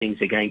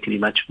things are going to be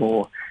much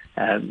more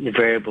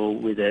variable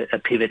with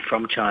a pivot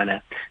from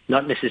China,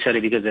 not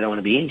necessarily because they don't want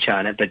to be in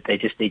China, but they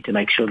just need to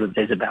make sure that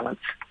there's a balance.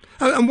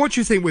 And what do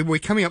you think, we're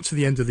coming up to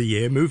the end of the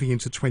year, moving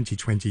into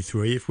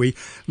 2023, if we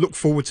look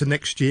forward to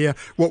next year,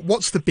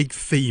 what's the big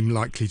theme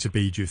likely to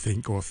be, do you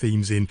think, or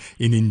themes in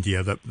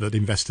India that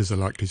investors are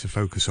likely to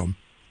focus on?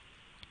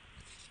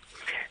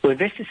 Well,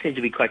 investors seem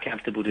to be quite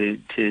comfortable to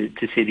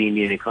see the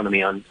Indian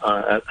economy on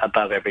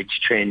above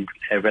average trend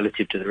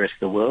relative to the rest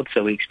of the world.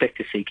 So we expect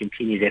to see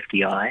continued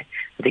FDI. I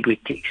think we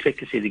expect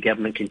to see the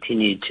government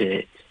continue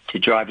to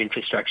drive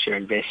infrastructure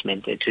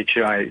investment, to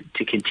try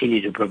to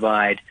continue to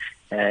provide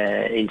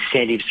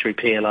incentives through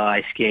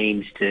PLI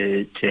schemes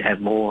to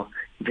have more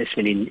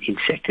investment in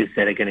sectors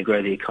that are going to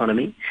grow the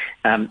economy.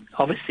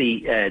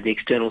 Obviously, the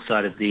external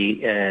side of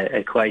the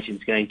equation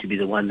is going to be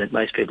the one that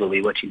most people will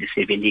be watching to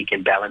see if India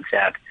can balance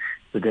out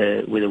with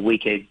a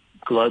weaker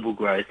global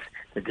growth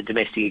that the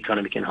domestic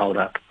economy can hold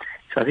up.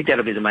 So I think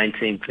that'll be the main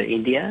theme for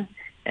India.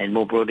 And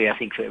more broadly, I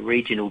think for the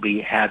region will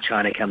be how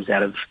China comes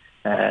out of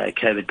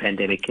COVID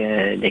pandemic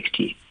next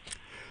year.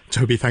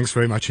 Toby, thanks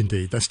very much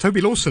indeed. That's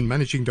Toby Lawson,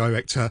 Managing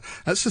Director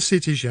at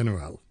Societe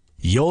Generale.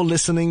 You're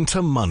listening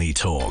to Money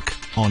Talk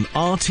on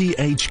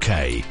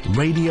RTHK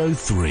Radio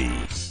 3.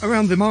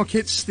 Around the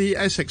markets, the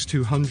ASX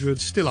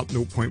 200 still up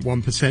 0.1%.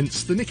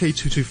 The Nikkei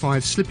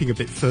 225 slipping a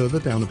bit further,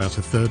 down about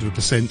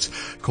 1/3%.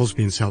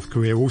 Kospi in South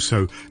Korea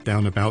also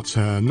down about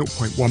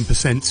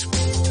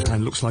 0.1%.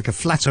 And looks like a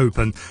flat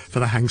open for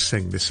the Hang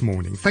Seng this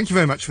morning. Thank you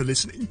very much for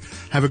listening.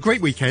 Have a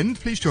great weekend.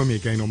 Please join me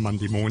again on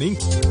Monday morning.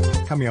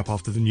 Coming up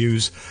after the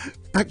news,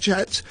 back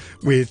chat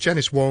with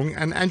Janice Wong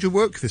and Andrew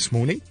Work this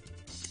morning.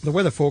 The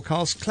weather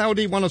forecast,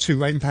 cloudy, 1 or 2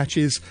 rain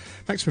patches,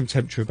 maximum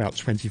temperature about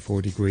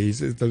 24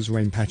 degrees. Those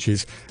rain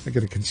patches are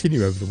going to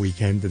continue over the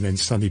weekend and then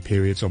sunny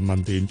periods on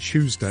Monday and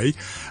Tuesday.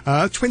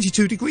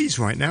 22 degrees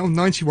right now,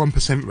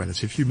 91%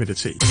 relative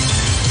humidity.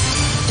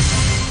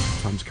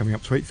 Time's coming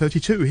up to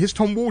 8:32. Here's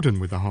Tom Warden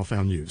with the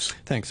half-hour news.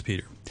 Thanks,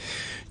 Peter.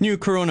 New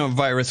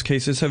coronavirus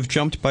cases have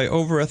jumped by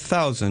over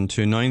 1,000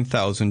 to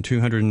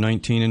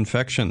 9,219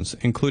 infections,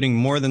 including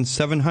more than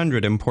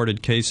 700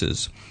 imported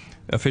cases.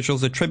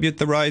 Officials attribute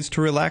the rise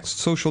to relaxed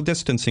social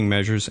distancing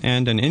measures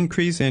and an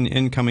increase in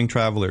incoming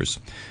travelers.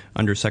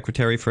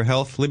 Undersecretary for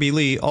Health Libby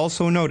Lee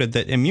also noted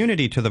that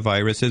immunity to the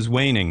virus is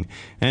waning,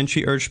 and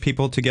she urged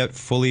people to get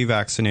fully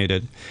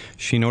vaccinated.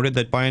 She noted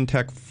that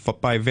BioNTech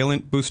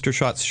bivalent booster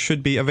shots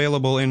should be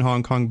available in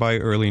Hong Kong by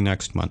early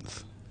next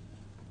month.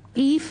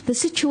 If the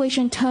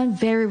situation turned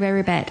very,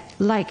 very bad,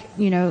 like,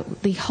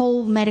 the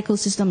whole medical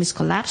system is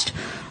collapsed,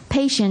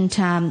 patient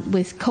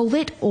with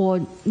COVID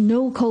or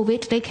no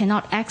COVID, they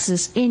cannot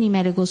access any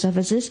medical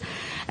services.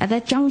 At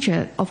that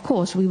juncture, of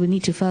course, we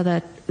need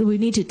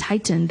to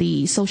tighten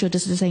the social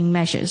distancing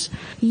measures.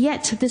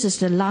 Yet, this is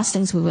the last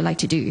things we would like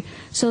to do.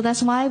 So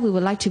that's why we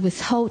would like to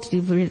withhold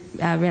the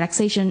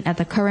relaxation at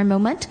the current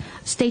moment,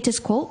 status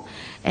quo,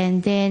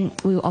 and then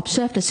we will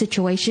observe the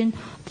situation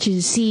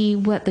to see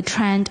what the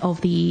trend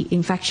of the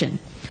infection.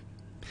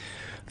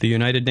 The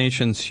United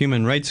Nations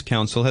Human Rights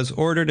Council has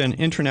ordered an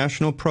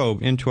international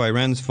probe into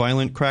Iran's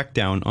violent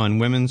crackdown on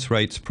women's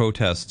rights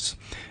protests.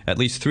 At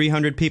least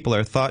 300 people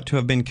are thought to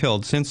have been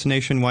killed since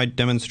nationwide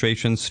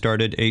demonstrations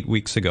started 8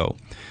 weeks ago.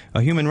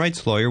 A human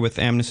rights lawyer with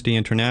Amnesty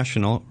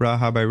International,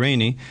 Rahab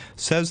Irani,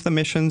 says the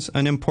mission's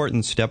an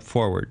important step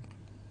forward.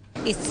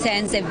 It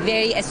sends a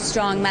very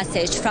strong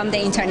message from the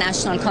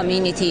international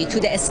community to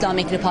the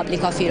Islamic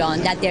Republic of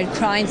Iran that their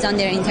crimes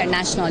under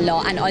international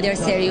law and other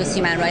serious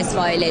human rights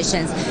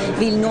violations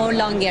will no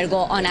longer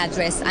go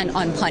unaddressed and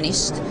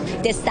unpunished.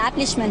 The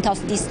establishment of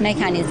this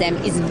mechanism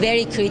is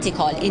very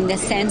critical in the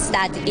sense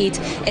that it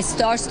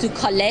starts to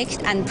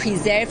collect and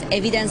preserve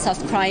evidence of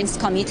crimes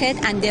committed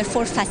and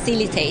therefore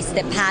facilitates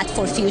the path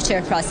for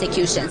future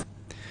prosecutions.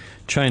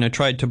 China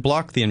tried to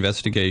block the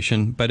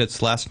investigation, but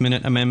its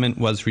last-minute amendment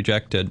was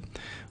rejected.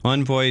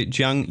 Envoy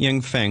Jiang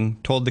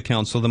Yingfeng told the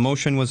Council the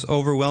motion was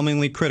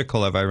overwhelmingly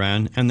critical of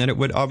Iran and that it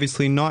would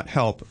obviously not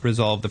help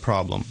resolve the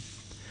problem.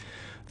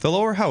 The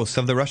lower house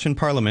of the Russian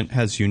parliament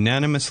has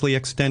unanimously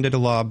extended a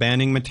law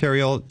banning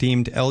material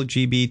deemed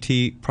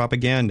LGBT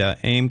propaganda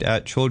aimed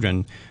at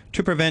children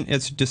to prevent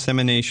its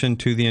dissemination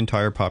to the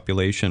entire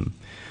population.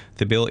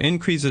 The bill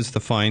increases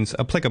the fines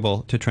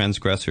applicable to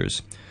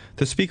transgressors.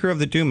 The Speaker of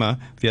the Duma,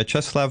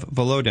 Vyacheslav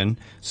Volodin,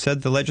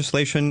 said the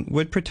legislation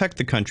would protect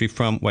the country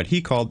from what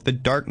he called the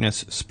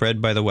darkness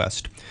spread by the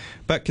West.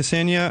 But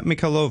Ksenia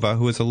Mikhailova,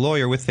 who is a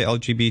lawyer with the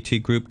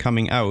LGBT group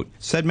Coming Out,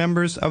 said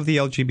members of the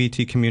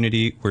LGBT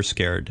community were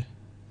scared.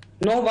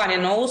 Nobody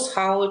knows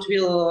how it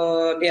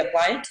will be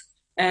applied,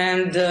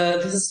 and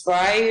this is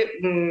why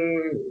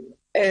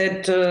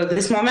at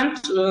this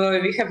moment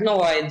we have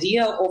no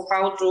idea of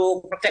how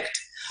to protect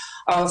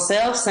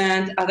ourselves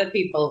and other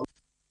people.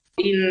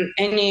 In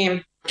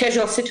any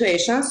casual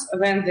situations,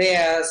 when they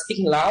are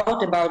speaking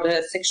loud about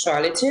their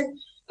sexuality,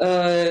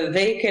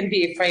 they can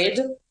be afraid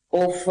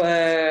of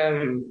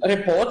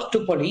report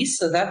to police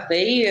that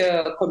they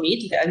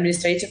commit the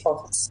administrative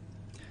offense.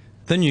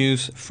 The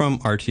news from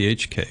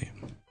RTHK.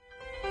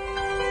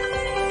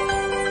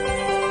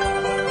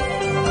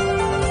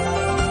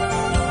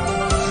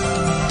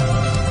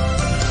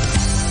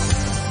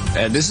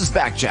 And this is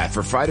Backchat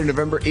for Friday,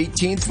 November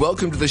 18th.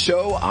 Welcome to the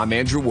show. I'm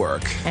Andrew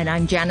Work. And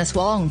I'm Janice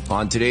Wong.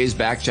 On today's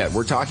Backchat,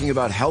 we're talking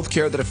about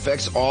healthcare that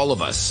affects all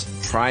of us.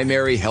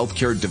 Primary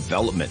healthcare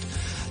development.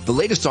 The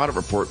latest audit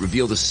report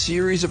revealed a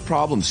series of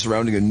problems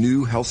surrounding a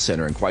new health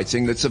center in Kwai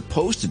Tsing that's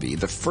supposed to be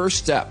the first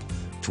step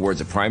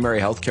towards a primary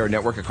healthcare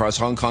network across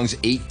Hong Kong's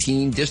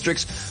 18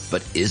 districts.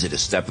 But is it a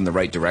step in the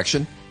right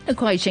direction? The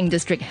Kwai Tsing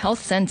District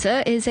Health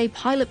Centre is a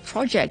pilot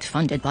project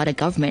funded by the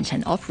government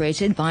and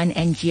operated by an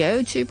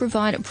NGO to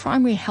provide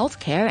primary health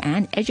care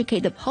and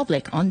educate the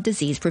public on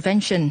disease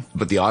prevention.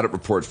 But the audit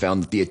report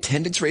found that the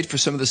attendance rate for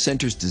some of the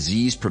centre's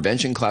disease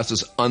prevention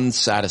classes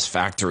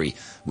unsatisfactory,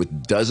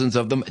 with dozens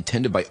of them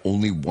attended by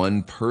only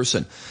one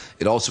person.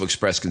 It also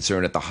expressed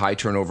concern at the high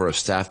turnover of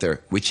staff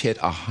there, which hit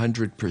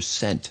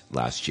 100%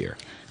 last year.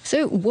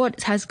 So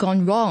what has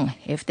gone wrong?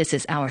 If this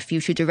is our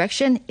future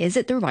direction, is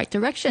it the right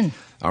direction?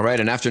 All right,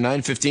 and after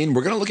 9:15,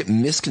 we're going to look at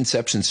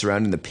misconceptions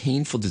surrounding the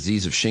painful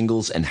disease of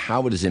shingles and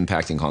how it is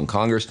impacting Hong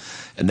Kongers.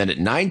 And then at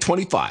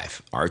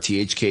 9:25,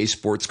 RTHK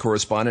sports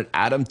correspondent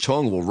Adam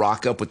Chung will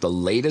rock up with the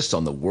latest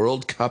on the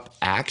World Cup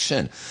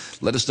action.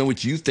 Let us know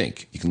what you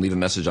think. You can leave a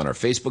message on our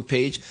Facebook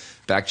page,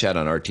 Backchat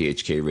on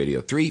RTHK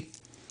Radio 3.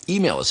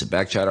 Email us at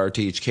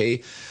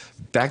backchatrthk,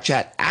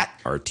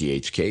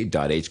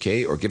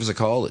 backchat@rthk.hk, or give us a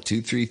call at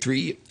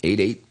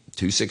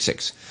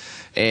 233-88-266.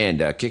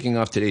 And kicking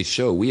off today's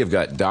show, we have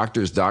got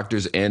doctors,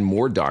 and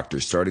more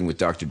doctors, starting with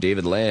Dr.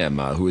 David Lam,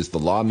 who is the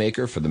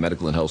lawmaker for the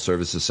medical and health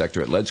services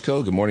sector at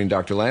LegCo. Good morning,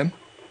 Dr. Lam.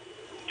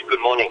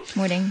 Good morning.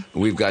 Morning.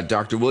 We've got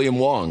Dr. William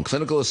Wong,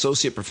 clinical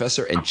associate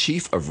professor and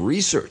chief of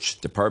research,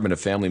 Department of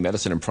Family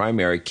Medicine and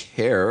Primary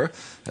Care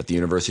at the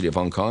University of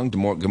Hong Kong.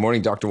 Good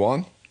morning, Dr.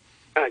 Wong.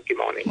 Good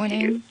morning.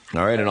 Morning.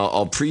 All right, and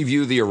I'll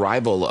preview the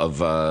arrival of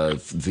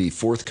the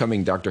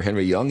forthcoming Dr.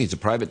 Henry Yeung. He's a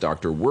private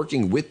doctor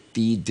working with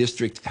the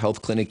district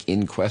health clinic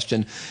in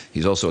question.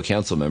 He's also a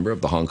council member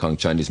of the Hong Kong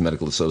Chinese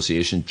Medical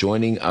Association,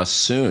 joining us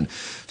soon.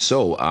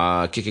 So,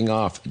 kicking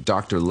off,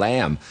 Dr.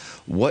 Lam,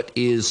 what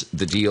is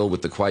the deal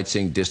with the Kwai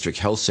Tsing District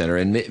Health Center?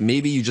 And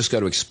maybe you just got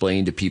to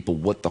explain to people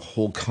what the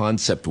whole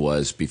concept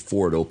was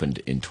before it opened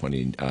in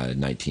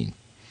 2019.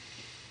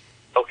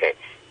 Okay.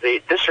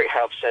 The District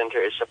Health Center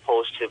is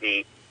supposed to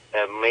be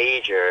a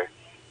major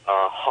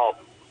hub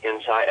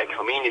inside a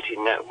community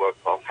network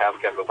of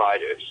healthcare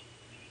providers.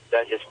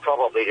 That is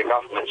probably the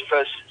government's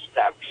first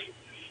steps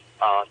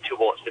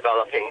towards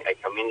developing a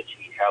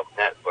community health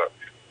network.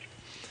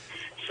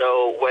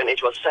 So when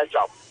it was set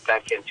up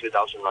back in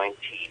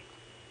 2019,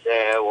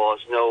 there was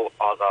no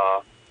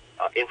other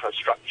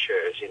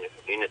infrastructures in the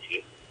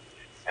community,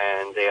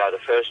 and they are the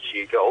first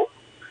to go.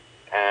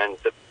 And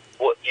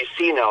what you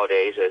see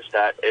nowadays is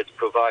that it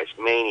provides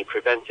mainly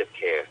preventive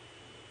care,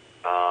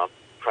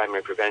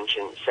 primary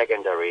prevention,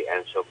 secondary,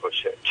 and so-called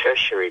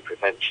tertiary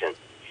prevention.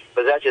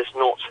 But that is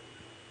not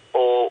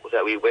all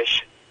that we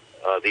wish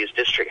these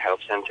district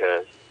health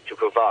centers to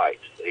provide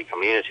the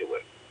community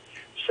with.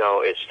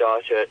 So it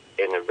started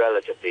in a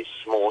relatively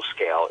small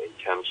scale in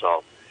terms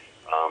of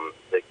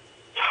the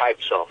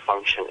types of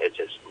function it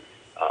is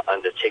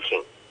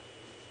undertaking.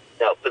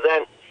 Now, but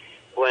then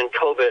when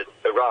COVID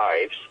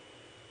arrives,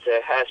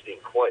 there has been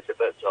quite a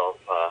bit of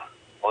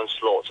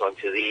onslaught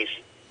onto these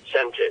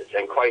centers,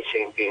 and Kwai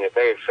Tsing, being the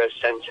very first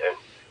center,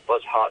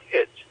 was hard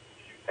hit.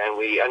 And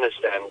we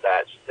understand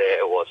that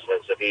there was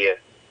a severe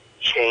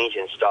change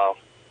in staff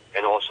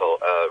and also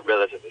a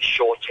relatively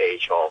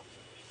shortage of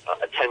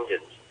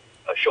attendance,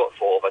 a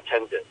shortfall of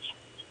attendance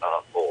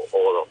for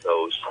all of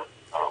those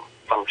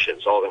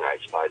functions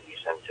organized by these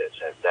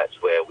centers, and that's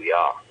where we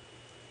are.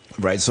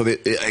 Right, so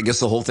I guess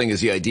the whole thing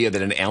is the idea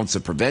that an ounce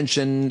of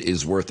prevention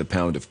is worth a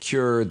pound of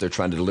cure. They're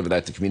trying to deliver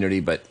that to community,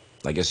 but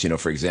I guess,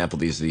 for example,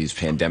 these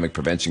pandemic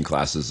prevention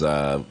classes,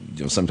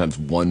 sometimes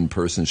one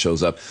person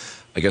shows up.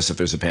 I guess if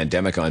there's a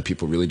pandemic on,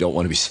 people really don't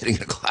want to be sitting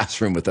in a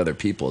classroom with other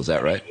people. Is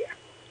that right? Yeah,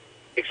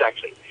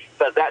 exactly.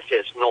 But that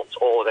is not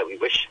all that we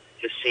wish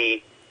to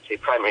see the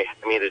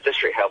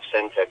district health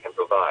center can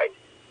provide.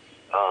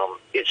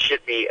 It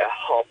should be a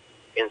hub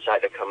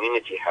inside the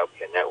community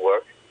healthcare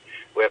network,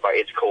 whereby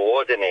it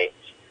coordinates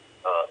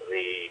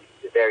the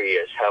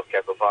various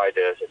healthcare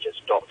providers such as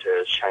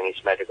doctors,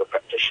 Chinese medical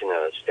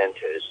practitioners,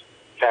 dentists,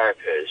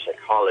 therapists,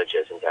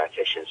 psychologists, and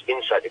dietitians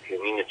inside the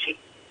community.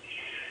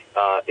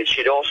 It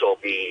should also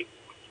be,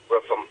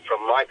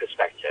 from my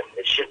perspective,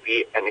 it should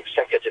be an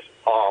executive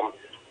arm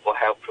for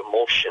health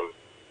promotion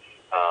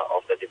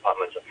of the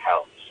Department of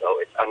Health. So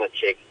it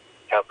undertakes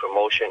health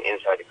promotion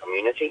inside the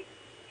community,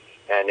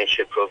 and it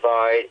should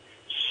provide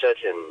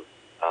certain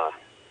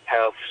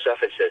health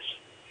services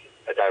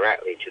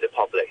directly to the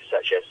public,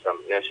 such as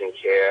some nursing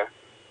care,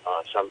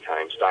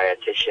 sometimes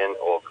dietitian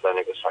or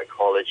clinical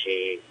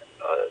psychology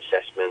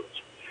assessment.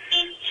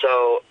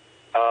 So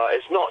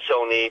it's not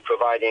only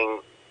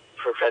providing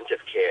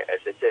preventive care as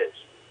it is.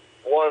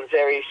 One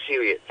very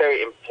serious,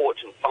 very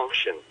important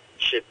function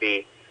should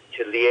be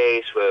to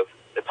liaise with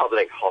the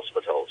public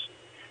hospitals,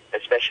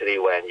 especially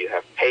when you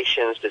have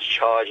patients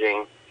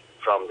discharging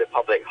from the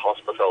public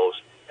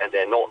hospitals and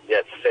they're not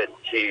yet fit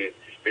to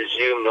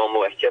resume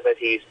normal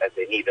activities and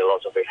they need a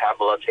lot of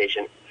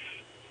rehabilitation,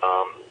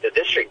 the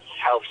district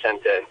health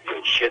center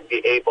should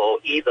be able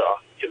either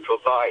to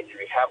provide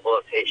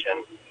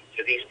rehabilitation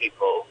to these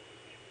people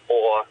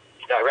or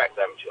direct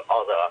them to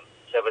other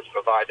service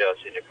providers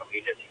in the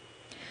community.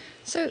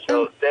 So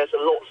there's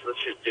a lot that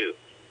should do.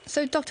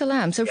 So, Dr.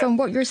 Lam, from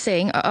what you're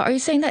saying, are you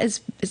saying that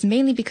it's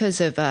mainly because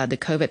of the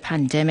COVID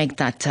pandemic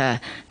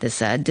that this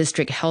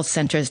district health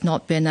center has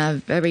not been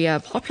very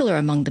popular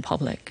among the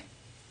public?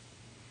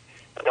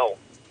 No.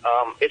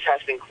 It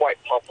has been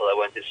quite popular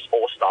when this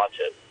all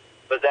started.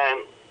 But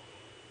then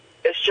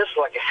it's just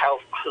like a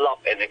health club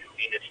in the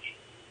community,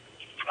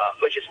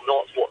 which is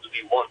not what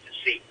we want to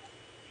see.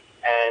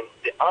 And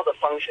the other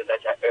function that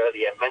I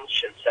earlier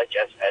mentioned, such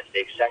as the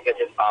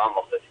executive arm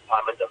of the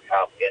Department of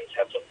Health in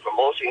terms of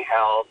promoting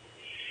health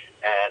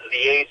and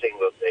liaising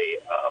with the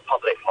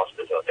public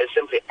hospital, is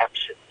simply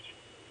absent.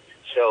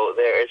 So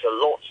there is a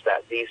lot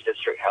that these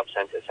district health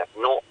centers have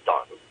not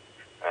done.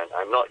 And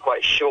I'm not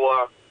quite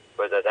sure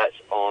whether that's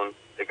on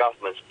the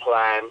government's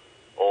plan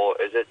or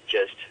is it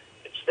just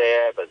it's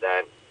there, but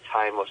then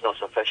time was not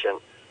sufficient,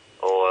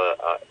 or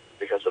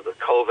because of the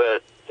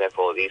COVID,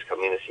 therefore these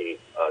community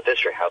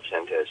district health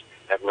centers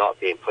have not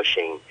been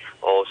pushing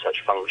all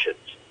such functions.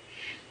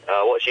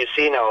 What you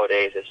see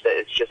nowadays is that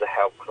it's just a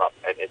health club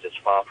and it is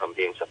far from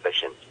being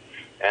sufficient.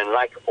 And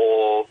like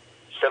all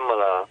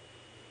similar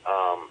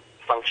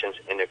functions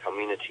in the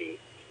community,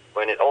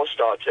 when it all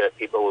started,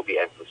 people will be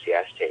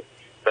enthusiastic.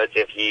 But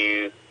if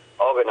you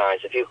organize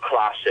a few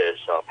classes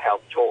of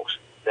health talks,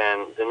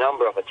 then the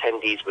number of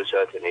attendees will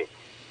certainly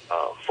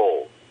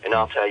fall. And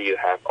after you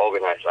have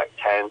organized like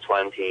 10,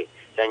 20,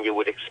 then you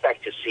would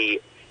expect to see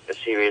a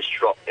serious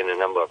drop in the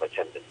number of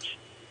attendants.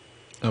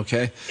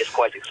 Okay. It's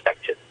quite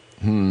expected.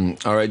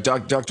 All right,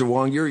 Dr.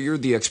 Wong, you're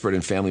the expert in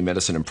family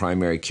medicine and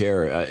primary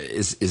care.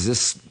 Is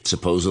this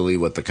supposedly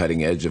what the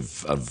cutting edge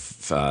of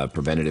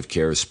preventative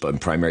care and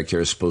primary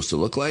care is supposed to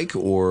look like,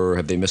 or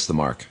have they missed the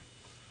mark?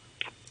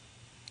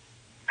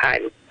 Hi.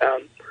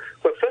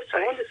 Well, first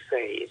I want to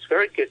say it's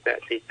very good that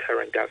the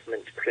current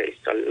government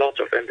placed a lot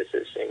of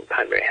emphasis in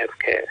primary health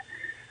care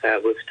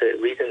with the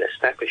recent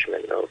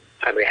establishment of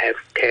primary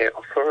health care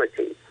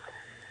authority.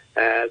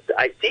 The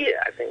idea,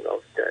 I think,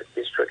 of the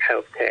district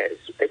health care is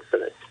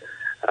excellent,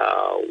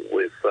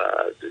 with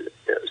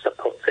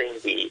supporting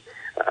the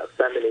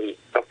family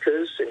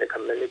doctors in the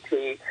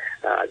community,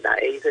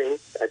 liaising,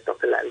 as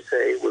Dr. Lam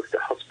said, with the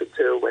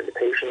hospital when the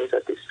patients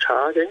are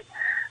discharging,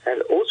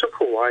 and also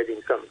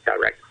providing some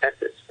direct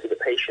access to the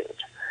patient.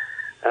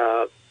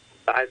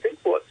 I think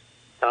what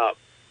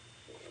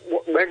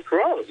went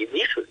wrong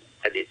initially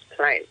at its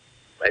plan,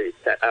 when it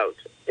set out,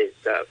 is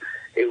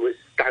it was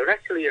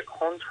directly a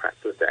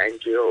contract with the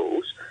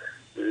NGOs,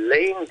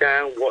 laying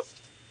down what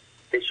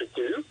they should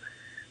do,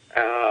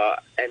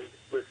 and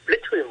with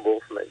little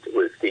involvement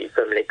with the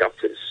family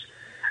doctors.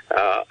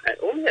 And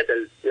only at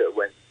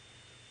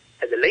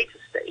the later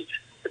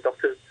stage, the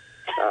doctors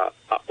are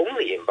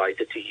only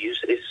invited to use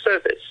this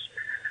service.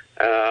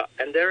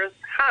 And there are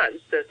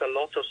times there's a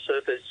lot of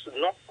service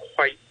not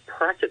quite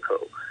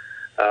practical.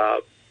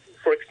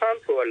 For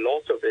example, a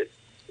lot of it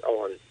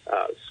on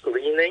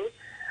screening,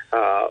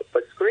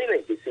 but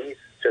screening disease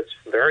just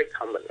very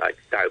common, like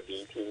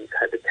diabetes,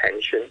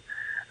 hypertension,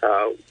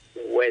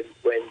 when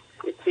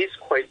it is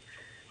quite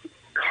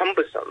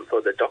cumbersome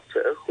for the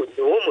doctor who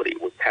normally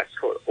would test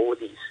for all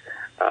these,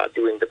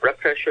 doing the blood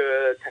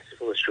pressure, test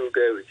for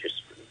sugar, which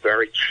is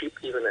very cheap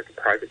even at the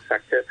private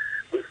sector,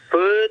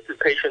 refer the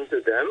patient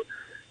to them,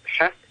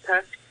 test,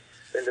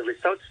 and the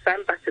results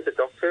sent back to the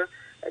doctor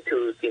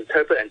to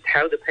interpret and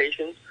tell the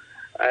patient,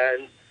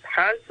 and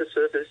hence the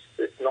service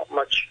is not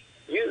much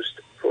used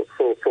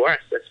for us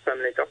as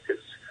family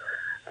doctors.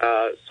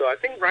 So I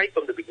think right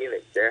from the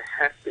beginning there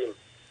have been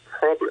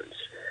problems.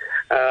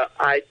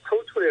 I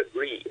totally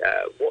agree.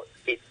 What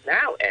it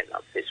now ends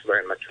up is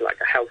very much like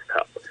a health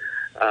club.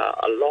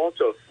 A lot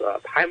of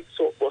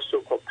what's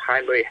so-called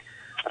primary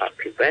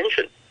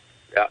prevention,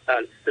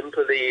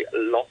 simply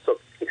lots of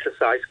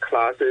exercise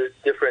classes,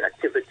 different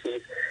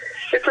activities.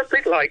 It's a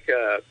bit like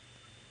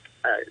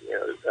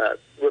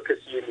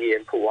workers'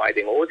 union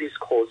providing all these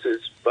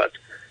courses, but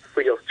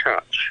free of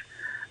charge.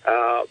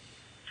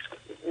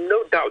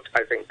 No doubt,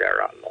 I think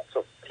there are lots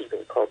of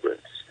teething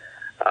problems.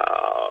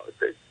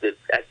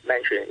 As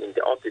mentioned in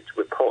the audit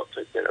report,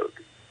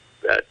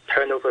 the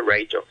turnover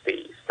rate of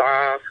the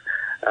staff,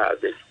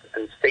 the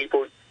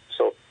unstable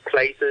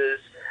places,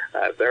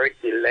 very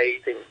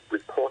delayed in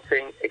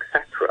reporting,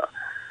 etc.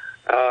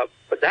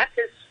 But that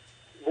is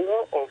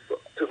more of,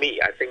 to me,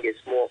 I think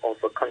it's more of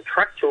a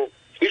contractual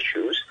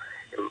issues.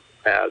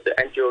 The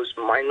NGOs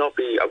might not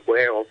be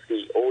aware of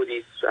all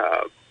these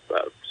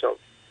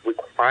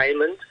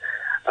requirements,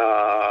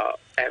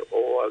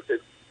 or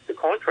the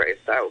contract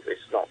itself is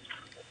not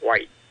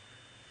quite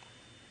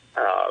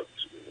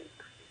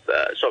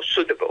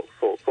suitable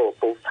for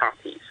both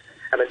parties.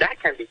 I mean, that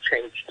can be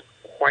changed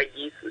quite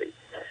easily.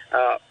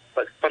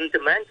 But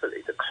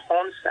fundamentally, the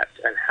concept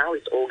and how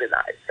it's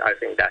organized, I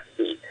think that's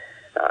the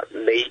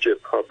major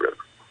problem.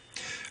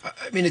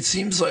 I mean, it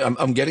seems like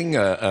I'm getting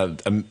a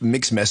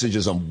mixed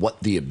messages on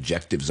what the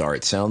objectives are.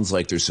 It sounds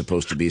like there's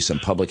supposed to be some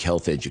public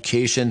health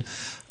education,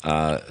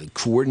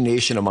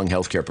 coordination among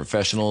healthcare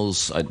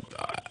professionals.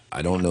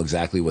 I don't know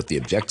exactly what the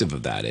objective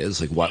of that is,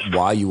 like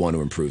why you want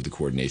to improve the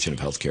coordination of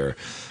healthcare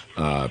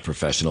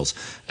professionals.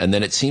 And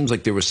then it seems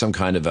like there was some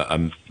kind of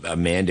a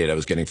mandate I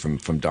was getting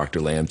from Dr.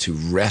 Lam to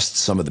wrest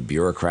some of the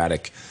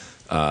bureaucratic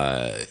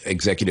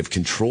executive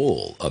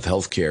control of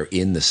healthcare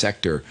in the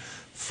sector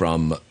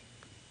from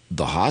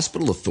the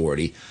hospital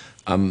authority.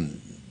 I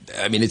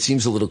mean, it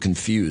seems a little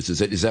confused.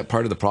 Is that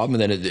part of the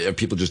problem? And then are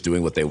people just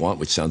doing what they want,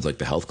 which sounds like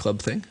the health club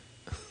thing?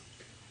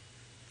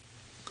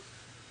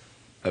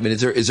 I mean,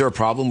 is there a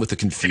problem with the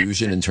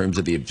confusion in terms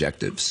of the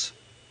objectives?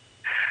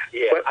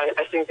 Yeah,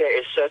 I think there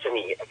is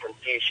certainly a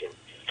confusion.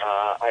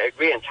 I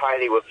agree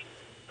entirely with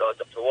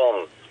Dr.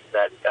 Wong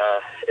that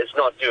it's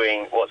not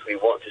doing what we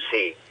want to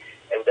see.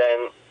 And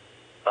then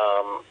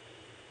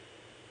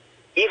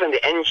even the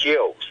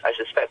NGOs, I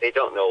suspect they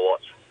don't know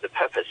what the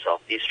purpose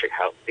of these district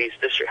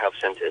health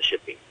centers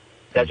should be.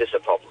 That's just a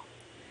problem.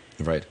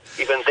 Right.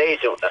 Even they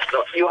don't.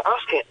 You're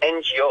asking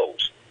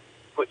NGOs,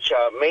 which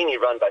are mainly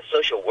run by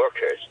social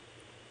workers,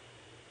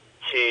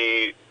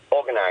 to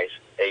organize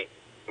a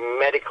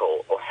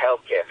medical or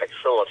healthcare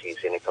facilities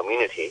in a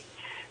community,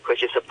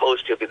 which is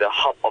supposed to be the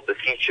hub of the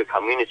future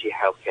community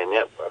healthcare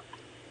network.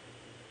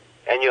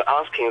 And you're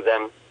asking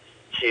them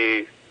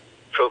to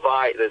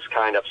provide this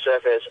kind of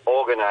service,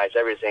 organize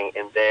everything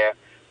in there,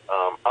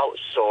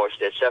 outsource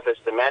their service,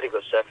 the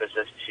medical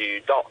services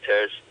to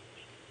doctors.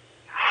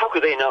 How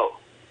could they know?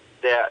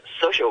 They're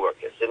social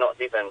workers. They're not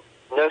even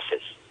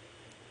nurses.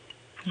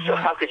 So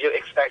how could you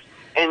expect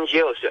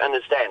NGOs to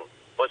understand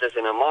what is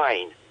in the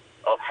mind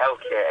of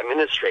healthcare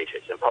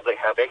administrators and public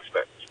health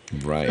experts?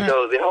 Right.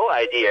 So the whole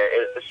idea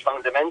is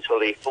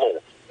fundamentally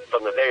flawed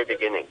from the very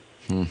beginning.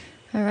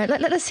 All right,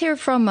 let's hear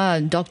from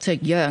Dr.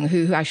 Yeung,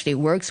 who actually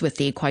works with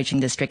the Kwai Ching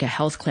District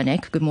Health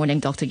Clinic. Good morning,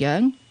 Dr.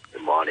 Yeung.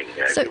 Good morning,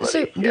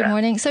 Good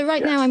morning. So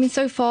now, I mean,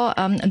 so far,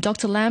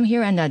 Dr. Lam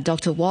here and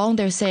Dr. Wong,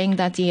 they're saying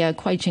that the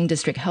Kwai Ching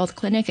District Health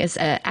Clinic is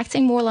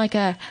acting more like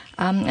a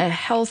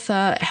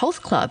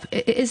health club.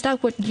 Is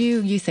that what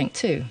you think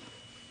too?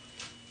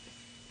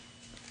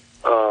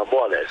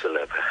 More or less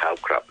a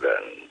health club.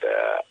 And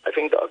I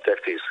think the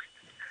objectives,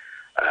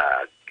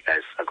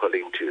 as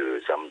according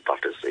to some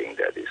doctors saying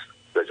that the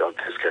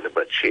objectives can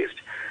be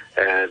achieved.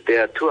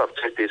 There are two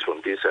objectives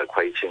from this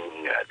Kwai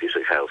Ching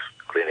District Health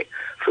Clinic.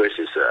 First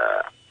is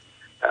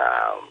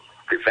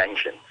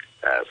prevention,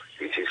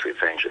 disease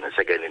prevention, and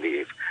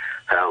secondly,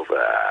 health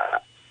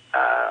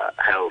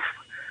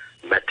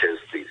matters,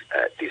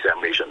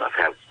 dissemination of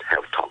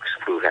health talks,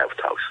 through health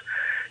talks.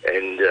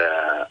 And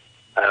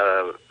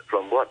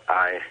from what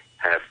I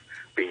have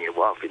been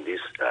involved in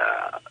this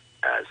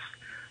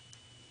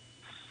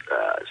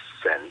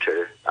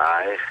center,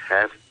 I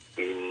have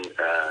been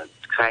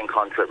signed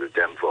contract with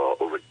them for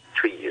over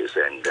 3 years,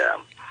 and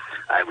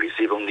I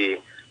received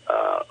only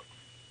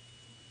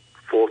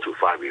 4 to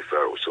 5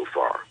 referrals so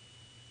far.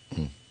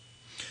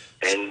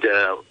 And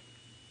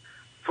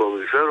for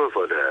referral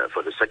for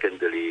the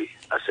secondary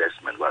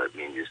assessment, what it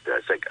means is the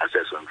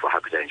assessment for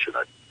hypertension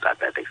or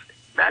diabetic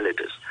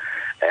mellitus.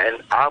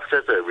 And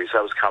after the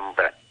results come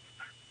back,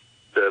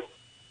 the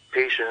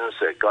patients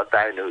got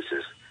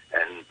diagnosis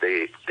and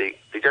they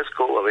just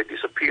go away,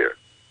 disappear.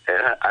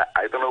 And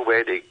I don't know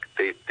where they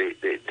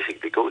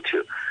go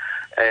to.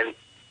 And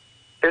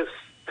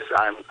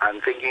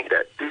I'm thinking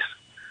that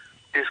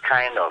this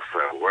kind of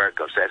work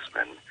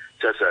assessment,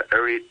 just an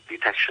early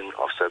detection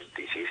of such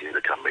disease in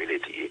the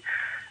community,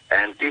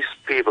 and these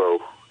people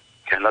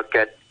cannot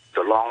get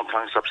the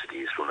long-term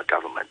subsidies from the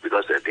government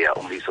because they are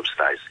only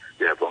subsidized.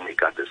 They have only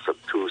got the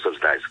two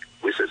subsidized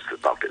visits to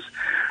doctors.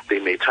 They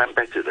may turn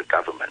back to the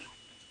government,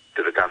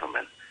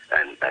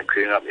 and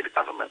clean up in the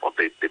government, or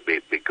they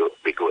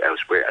go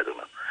elsewhere. I don't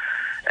know.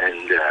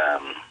 And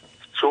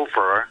so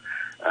far,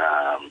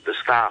 the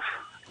staff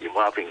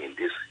involving in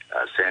this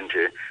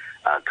center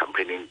are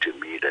complaining to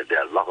me that there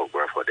are a lot of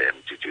work for them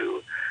to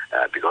do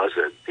because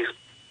these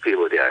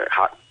people, they are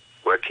hard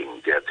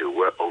working. They have to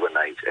work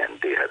overnight and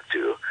they have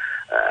to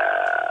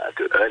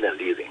earn a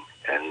living,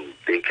 and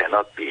they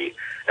cannot be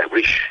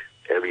reached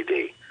every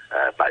day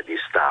by these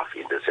staff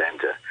in the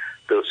center.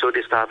 So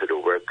they started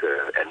to work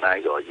at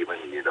night or even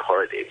in the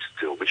holidays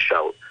to reach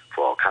out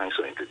for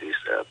counseling to these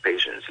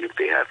patients if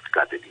they have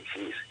got the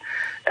disease.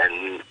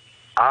 And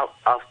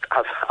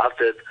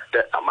after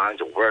that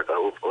amount of work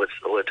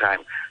over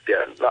time,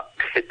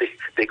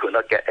 they could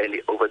not get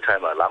any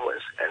overtime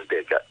allowance, and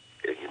they got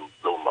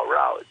low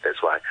morale.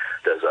 That's why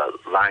there's a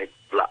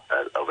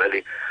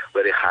very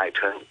very high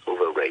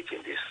turnover rate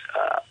in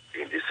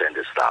this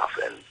center staff,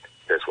 and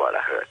that's what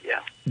I heard. Yeah.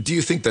 Do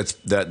you think that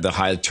the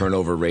high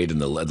turnover rate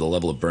and the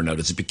level of burnout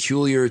is it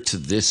peculiar to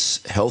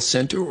this health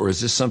center, or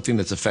is this something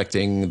that's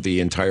affecting the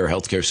entire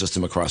healthcare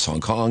system across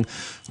Hong Kong?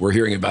 We're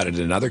hearing about it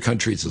in other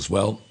countries as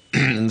well.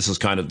 And this is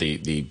kind of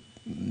the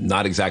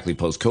not exactly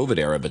post-COVID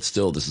era, but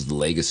still this is the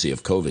legacy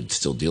of COVID,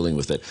 still dealing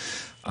with it.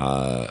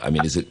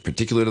 Is it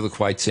particular to the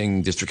Kwai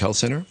Tsing District Health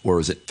Center, or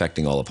is it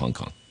affecting all of Hong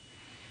Kong?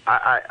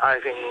 I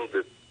think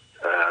that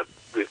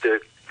with the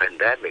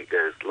pandemic,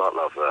 there's a lot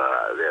of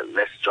there are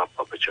less job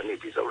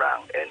opportunities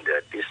around, and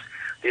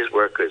these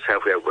workers,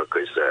 healthcare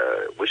workers,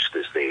 wish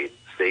to stay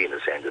in the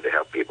center to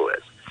help people.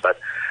 But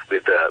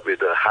with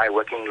the high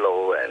working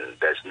load, and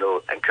there's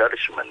no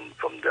encouragement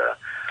from the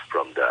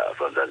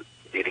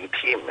leading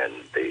team, and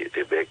they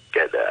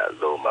get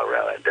low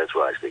morale, and that's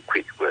why they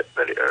quit work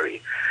very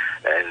early.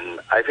 And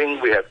I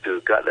think we have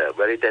to get a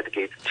very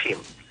dedicated team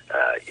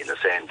in the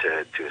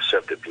center to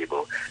serve the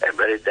people, and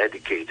very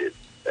dedicated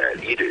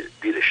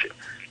leadership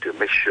to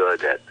make sure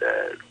that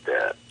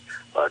the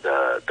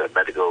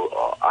medical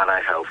or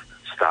allied health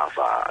staff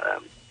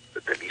are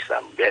the needs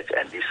are met,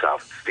 and the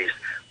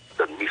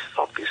needs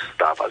of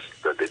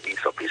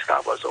these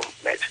staff are also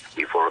met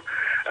before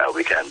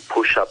we can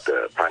push up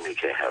the primary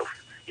care health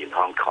in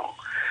Hong Kong.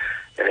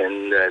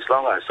 And as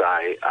long as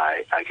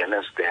I can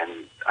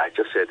understand, I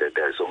just said that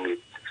there's only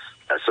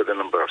a certain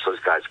number of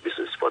subsidized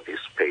visits for these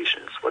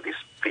patients, for these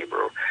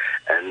people,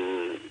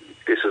 and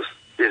this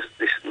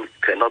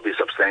cannot be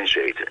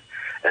substantiated.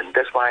 And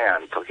that's why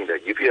I'm talking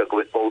that if you are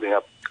holding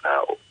up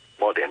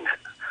more than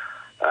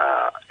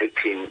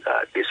 18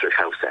 district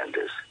health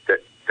centers,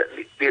 that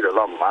need a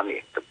lot of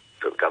money to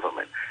the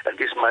government. And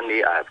this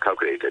money, I have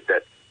calculated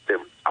that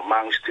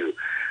amounts to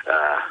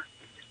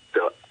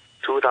the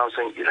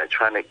 2,000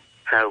 electronic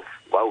health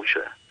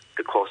voucher,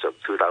 the cost of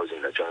 2,000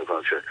 electronic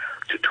voucher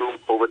to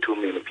over 2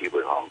 million people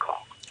in Hong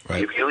Kong.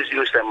 Right. If you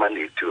use that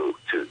money to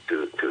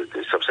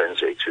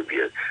substantiate to be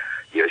a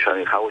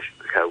electronic health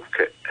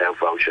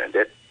voucher, and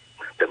that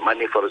the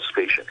money for this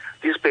patient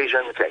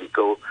can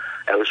go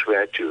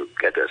elsewhere to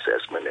get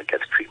assessment and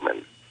get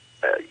treatment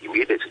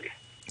immediately.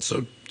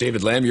 So,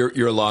 David Lam,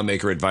 you're a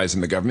lawmaker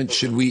advising the government.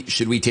 Should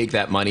we take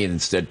that money and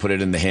instead put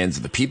it in the hands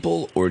of the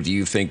people, or do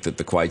you think that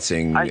the Kwai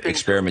Tsing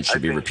experiment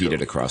should be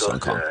repeated across Hong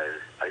Kong?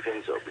 I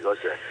think so, because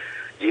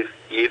if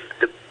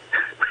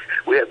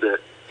we have the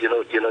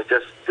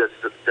just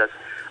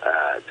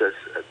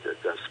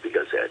the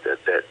speaker said that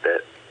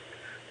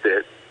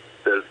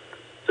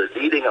the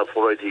leading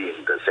authority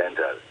in the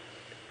center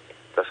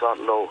does not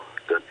know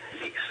the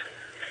needs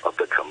of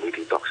the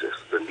community doctors,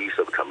 the needs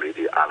of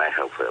community allied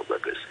healthcare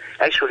workers.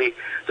 Actually,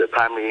 the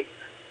primary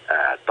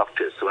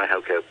doctors, the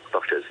healthcare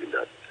doctors in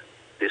the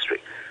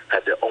district,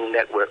 have their own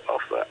network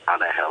of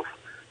allied health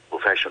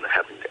professionals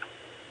helping them.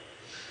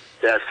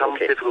 There are some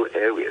difficult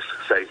areas,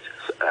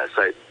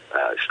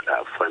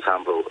 for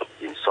example,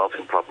 in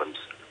solving problems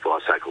for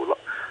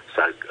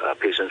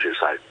patients with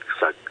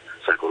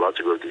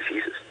psychological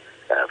diseases,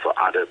 for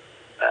other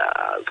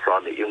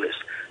chronic illness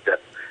that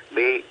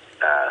may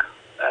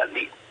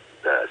need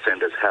the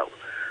center's help.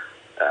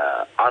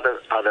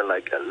 Other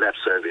like lab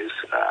service,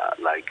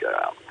 like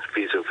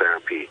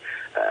physiotherapy,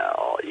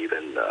 or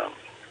even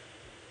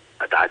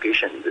a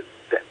dietitian,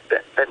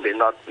 that may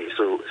not be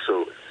so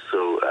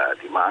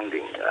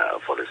demanding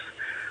for us.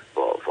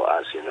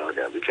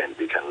 That we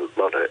can a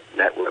lot of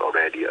network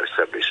already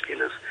established in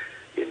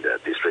the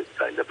district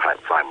in the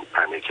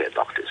primary care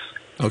doctors.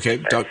 Okay,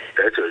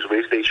 that's a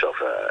wastage of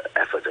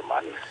effort and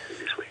money in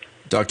this way.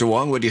 Dr.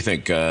 Wong, what do you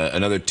think?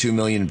 Another 2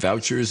 million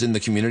vouchers in the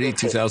community,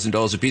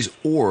 $2,000 apiece,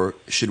 or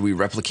should we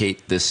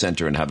replicate this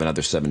center and have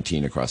another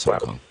 17 across Hong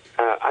Kong?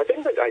 I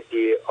think the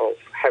idea of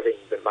having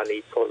the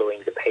money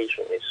following the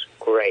patient is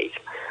great,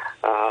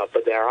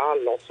 but there are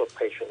lots of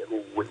patients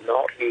who would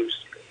not be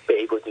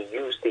able to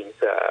use these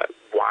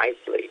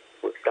wisely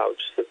without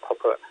the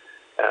proper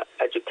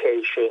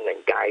education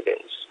and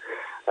guidance.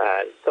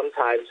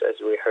 Sometimes, as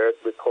we heard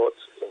reports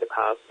in the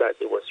past, that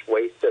it was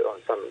wasted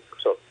on some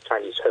sort of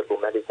Chinese herbal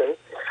medicine.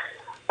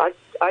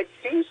 I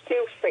do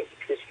still think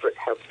district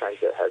health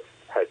center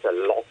has a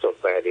lot of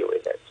value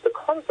in it. The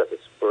concept is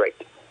great,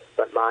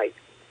 but my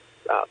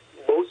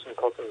most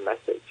important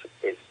message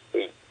is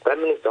the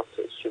family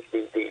doctors should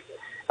be the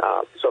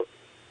sort of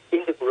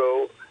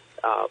integral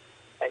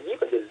and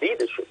even the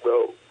leadership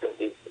role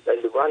in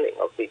the running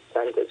of these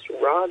centers,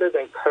 rather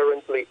than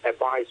currently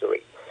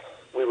advisory.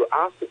 We will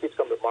ask the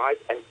compromise,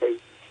 and the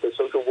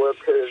social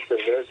workers, the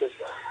nurses,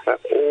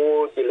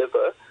 all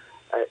deliver,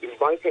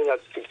 inviting us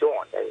to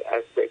join. And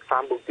as the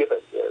example given,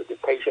 the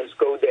patients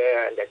go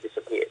there and then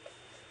disappear.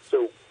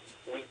 So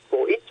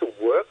for it to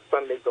work,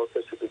 family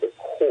doctors should be the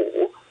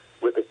core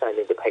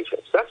representing the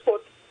patients. That's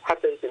what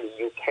happens in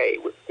the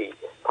UK with the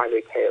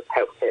primary care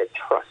healthcare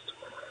trust.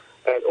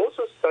 And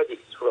also studies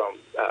from,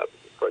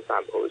 for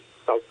example,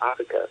 South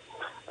Africa,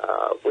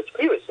 which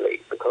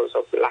previously, because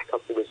of the lack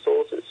of the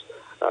resources,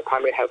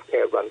 primary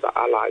healthcare run by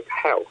Allied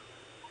Health.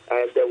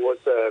 And there was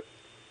a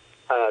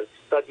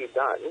study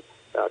done,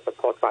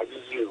 supported by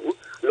EU,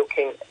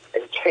 looking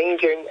and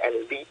changing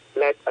and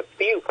let a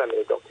few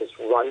family doctors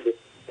run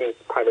these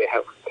primary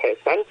health care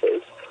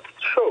centers,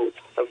 showed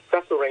a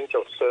better range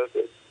of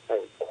service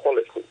and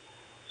quality.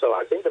 So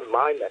I think that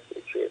my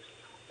message is,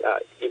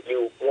 if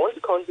you want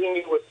to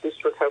continue with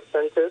district health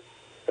centers,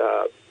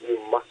 you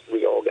must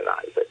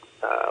reorganize it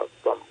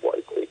from what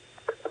it is.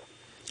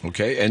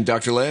 Okay, and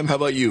Dr. Lam, how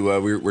about you?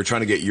 We're trying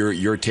to get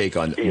your take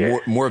on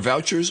more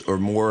vouchers or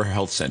more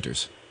health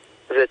centers?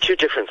 There are two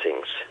different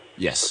things.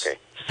 Yes. Okay.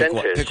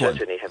 Centers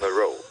certainly have a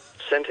role.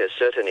 Centers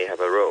certainly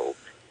have a role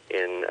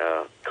in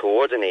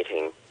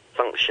coordinating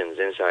functions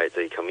inside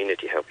the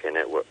community healthcare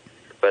network.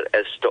 But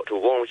as Dr.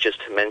 Wong just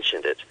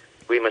mentioned it,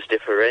 we must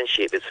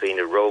differentiate between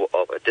the role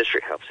of a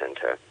district health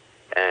center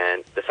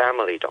and the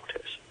family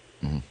doctors.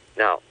 Mm-hmm.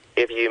 Now,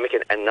 if you make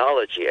an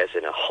analogy as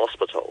in a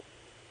hospital,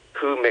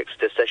 who makes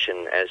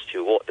decision as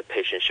to what the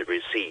patient should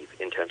receive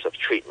in terms of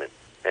treatment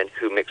and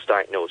who makes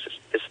diagnosis?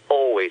 It's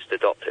always the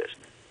doctors.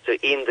 So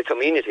in the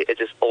community, it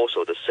is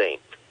also the same.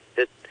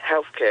 The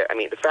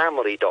the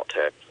family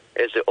doctor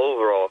is the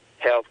overall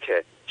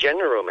healthcare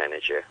general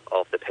manager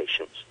of the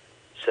patients.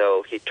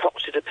 So he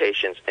talks to the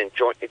patients and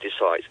jointly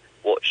decides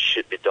what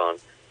should be done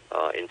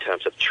in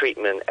terms of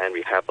treatment and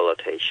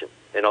rehabilitation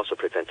and also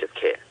preventive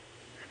care.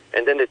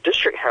 And then the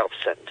district health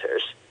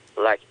centers,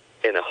 like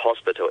in a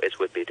hospital, it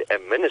would be the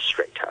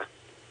administrator,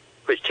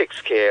 which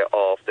takes care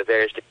of the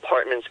various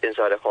departments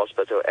inside the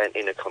hospital, and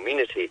in a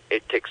community,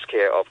 it takes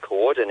care of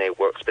coordinate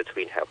works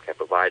between healthcare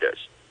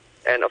providers.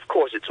 And of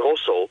course, it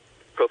also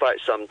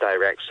provides some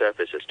direct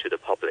services to the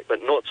public,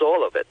 but not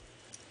all of it.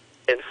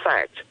 In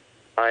fact,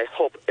 I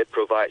hope it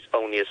provides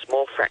only a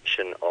small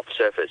fraction of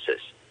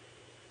services.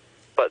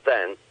 But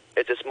then,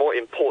 it is more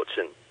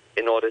important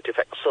in order to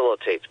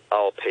facilitate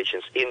our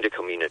patients in the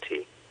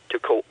community to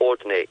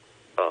coordinate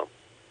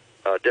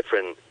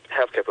different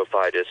healthcare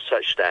providers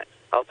such that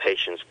our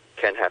patients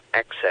can have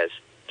access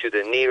to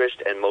the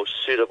nearest and most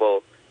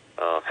suitable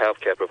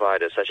healthcare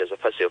providers, such as a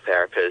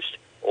physiotherapist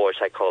or a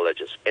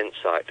psychologist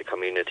inside the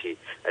community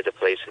at a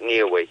place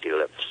near where he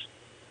lives.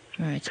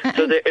 Right.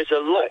 So there is a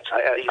lot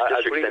these I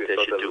district agree centers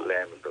with should Dr. do.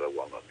 Lam on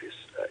one of these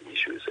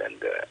issues,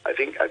 and I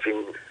think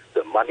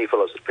the money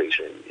follows the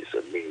patient is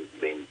a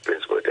main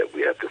principle that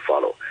we have to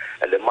follow,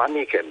 and the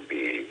money can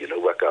be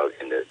work out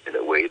in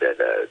a way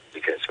that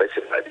we can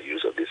specify the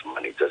use of this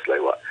money, just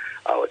like what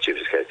our chief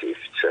executive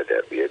said,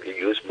 that we have to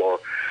use more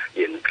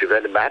in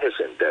preventive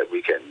medicine, that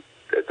we can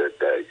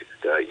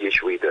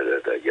issue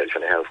the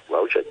electronic health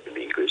voucher to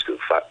be increased to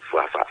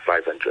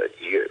 500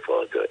 a year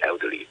for the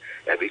elderly,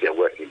 and we can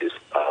work in this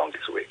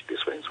way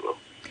as well.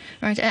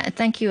 Right.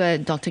 Thank you,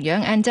 Dr.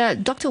 Yeung.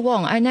 And Dr.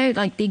 Wong, I know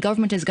the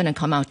government is going to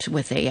come out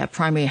with a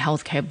primary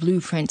healthcare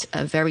blueprint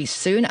very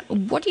soon.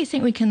 What do you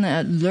think we can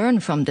learn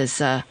from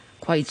this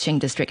Kwai Ching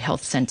District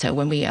Health Center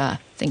when we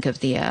think of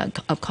the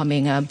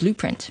upcoming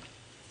blueprint?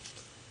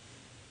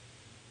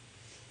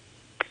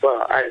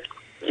 Well, I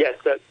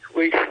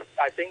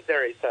think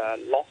there is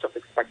lots of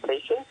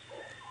expectations,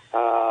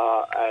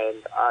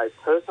 and I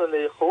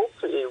personally hope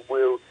it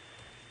will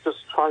just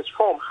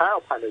transform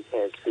how primary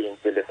care is being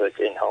delivered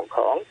in Hong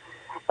Kong.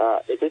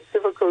 It is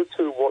difficult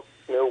to what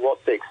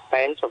the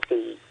extent of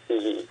the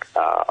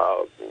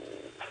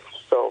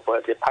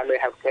primary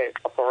healthcare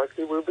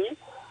authority will be,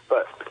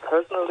 but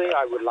personally,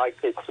 I would like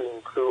it to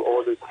include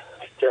all the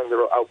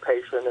general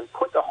outpatient and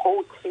put the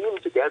whole team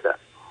together,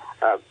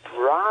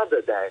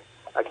 rather than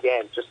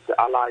again just the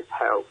allied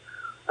health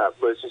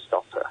versus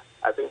doctor.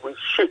 I think we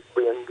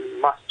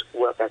must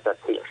work as a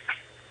team.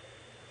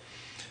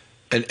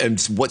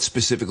 And what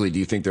specifically do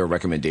you think there are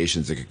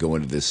recommendations that could go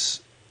into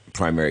this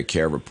primary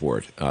care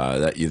report?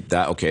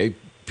 Okay,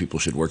 people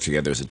should work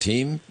together as a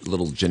team. A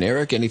little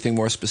generic. Anything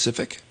more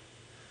specific?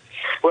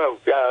 Well,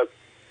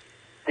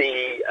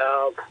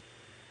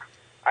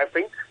 I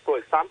think, for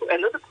example,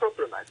 another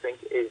problem I think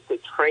is the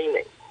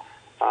training.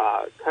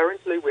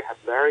 Currently, we have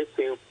very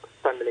few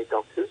family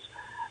doctors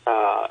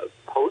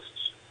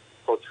posts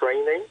for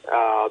training.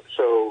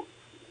 So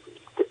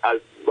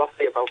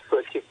roughly about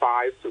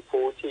 35 to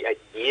 40 a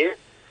year.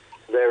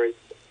 There is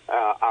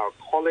our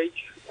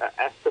college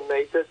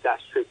estimated that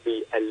should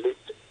be at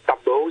least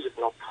double, if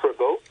not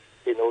triple,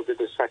 in order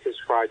to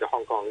satisfy the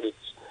Hong Kong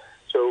needs.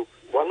 So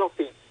one of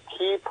the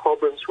key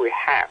problems we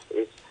have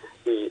is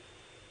the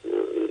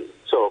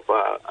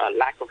a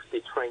lack of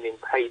the training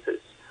places.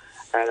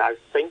 And I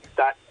think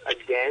that,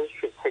 again,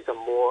 should take a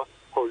more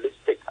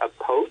holistic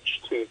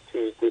approach to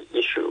the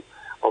issue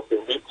of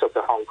the needs of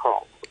the Hong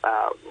Kong,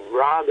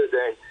 rather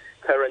than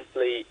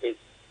currently it's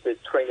the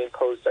training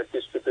posts are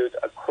distributed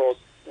across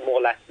more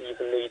or less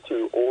evenly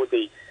to all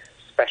the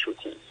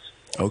specialties.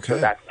 Okay.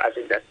 So I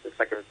think that's the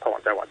second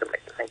point I want to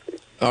make. Thank you.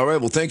 All right.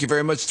 Well, thank you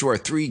very much to our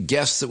three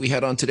guests that we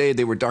had on today.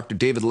 They were Dr.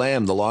 David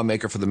Lam, the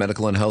lawmaker for the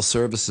medical and health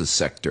services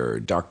sector,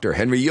 Dr.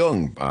 Henry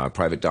Yeung,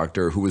 private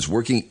doctor who is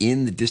working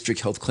in the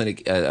district health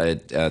clinic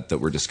that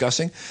we're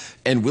discussing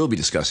and will be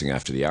discussing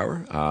after the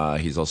hour.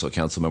 He's also a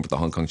council member of the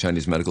Hong Kong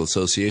Chinese Medical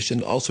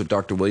Association. Also,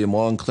 Dr. William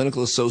Wong,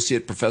 clinical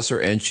associate professor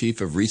and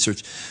chief of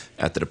research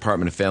at the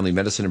Department of Family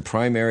Medicine and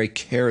Primary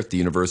Care at the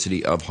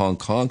University of Hong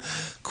Kong.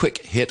 Quick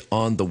hit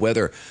on the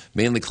weather.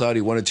 Mainly cloudy,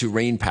 1 or 2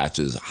 rain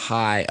patches.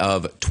 High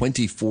of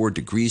 24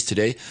 degrees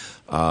today.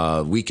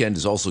 Weekend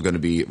is also going to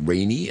be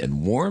rainy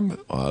and warm.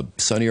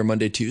 Sunnier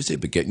Monday, Tuesday,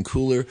 but getting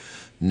cooler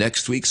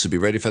next week, so be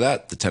ready for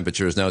that. The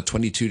temperature is now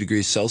 22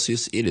 degrees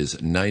Celsius. It is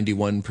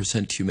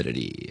 91%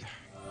 humidity.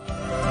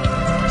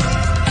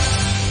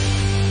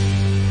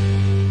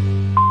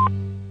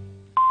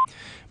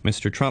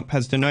 Mr. Trump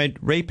has denied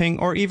raping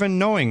or even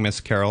knowing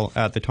Miss Carroll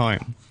at the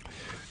time.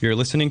 You're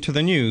listening to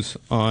the news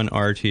on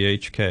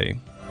RTHK.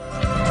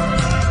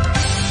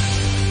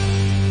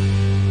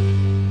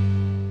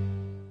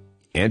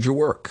 Andrew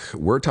Work.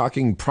 We're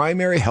talking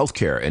primary health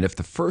care, and if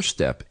the first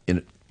step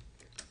in...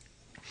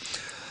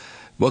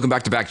 Welcome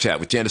back to Back Chat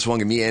with Janice Wong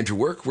and me, Andrew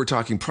Work. We're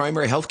talking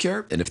primary health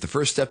care, and if the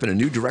first step in a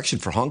new direction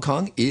for Hong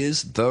Kong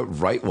is the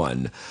right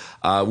one.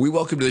 We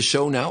welcome to the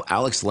show now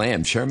Alex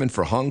Lam, Chairman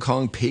for Hong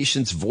Kong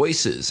Patients'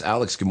 Voices.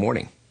 Alex, good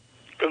morning.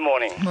 Good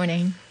morning.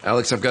 Morning.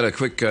 Alex, I've got a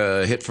quick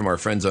hit from our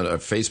friends on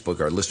Facebook,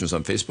 our listeners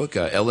on Facebook.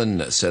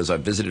 Ellen says, I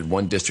visited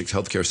one district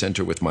healthcare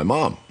center with my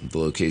mom. The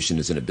location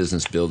is in a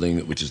business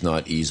building which is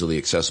not easily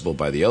accessible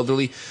by the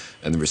elderly,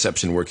 and the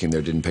reception working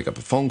there didn't pick up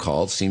a phone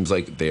call. Seems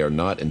like they are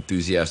not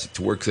enthusiastic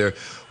to work there.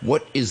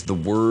 What is the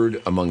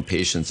word among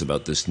patients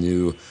about this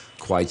new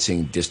Kwai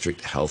Tsing District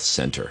Health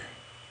Center?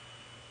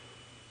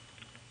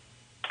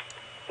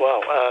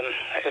 Well,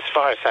 as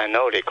far as I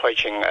know, the Kwai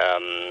Tsing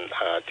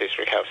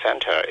District Health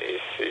Center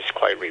is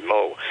quite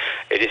remote.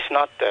 It is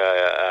not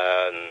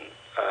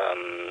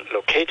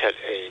located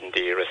in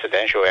the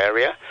residential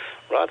area.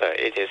 Rather,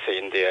 it is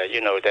in the,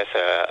 there's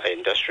an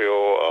industrial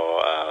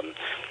or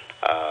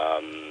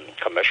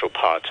commercial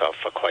part of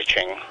Kwai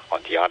Tsing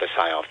on the other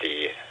side of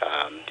the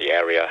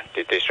area,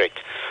 the district,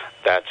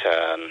 that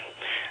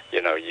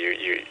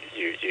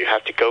you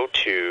have to go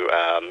to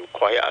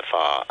quite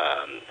far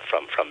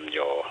from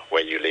your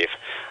where you live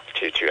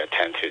to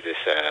attend to this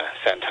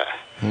center.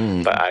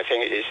 But I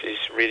think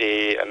it's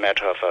really a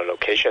matter of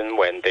location.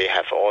 When they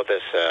have all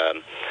this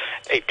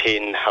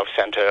 18 health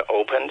center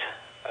opened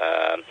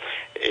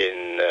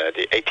in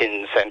the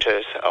 18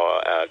 centers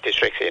or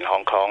districts in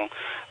Hong Kong,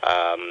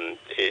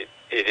 it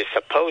is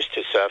supposed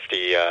to serve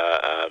the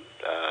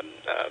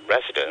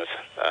residents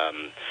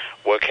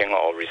working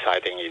or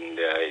residing in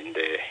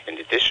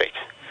the district.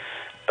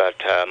 But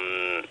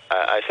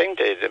I think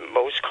the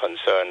most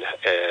concerned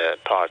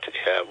part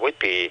would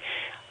be,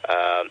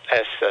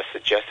 as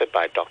suggested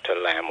by Dr.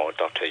 Lam or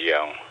Dr.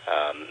 Yeung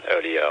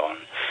earlier on,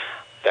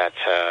 that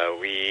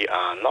we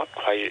are not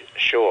quite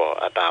sure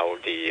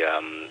about the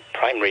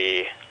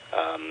primary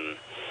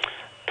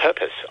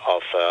purpose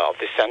of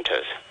the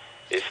centers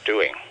is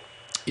doing.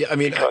 Yeah, I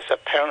mean, because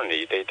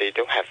apparently they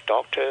don't have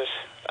doctors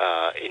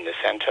in the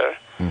center.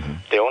 Mm-hmm.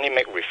 They only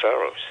make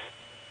referrals.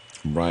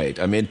 Right.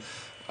 I mean,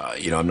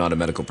 I'm not a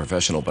medical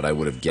professional, but I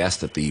would have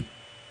guessed that the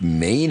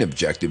main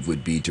objective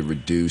would be to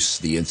reduce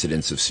the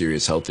incidence of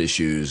serious health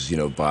issues,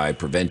 by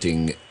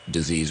preventing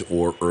disease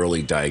or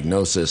early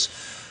diagnosis.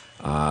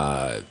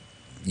 Am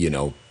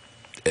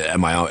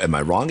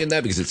I wrong in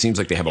that? Because it seems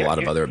like they have a lot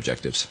of other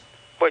objectives.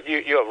 Well,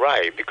 you're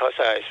right, because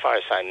as far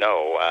as I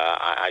know,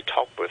 I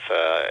talked with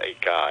a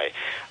guy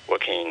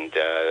working in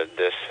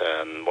this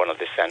one of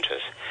the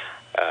centers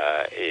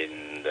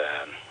in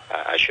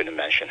I shouldn't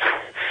mention.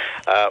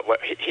 Well,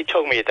 he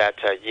told me that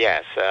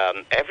yes,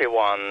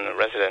 everyone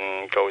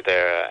resident go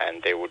there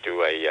and they will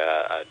do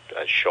a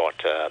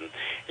short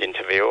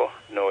interview,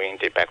 knowing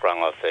the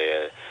background of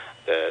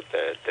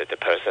the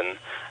person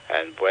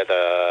and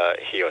whether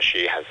he or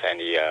she has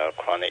any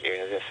chronic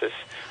illnesses,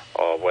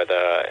 or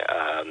whether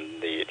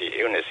the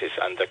illness is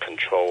under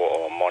control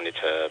or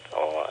monitored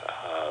or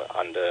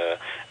under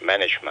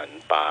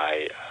management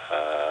by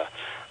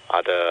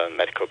other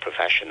medical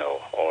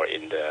professional or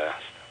in the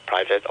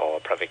private or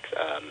public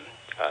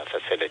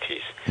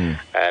facilities.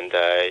 And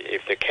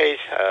if the case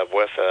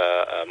worth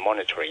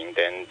monitoring,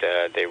 then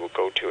they will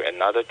go to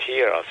another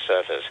tier of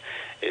service,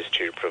 is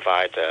to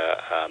provide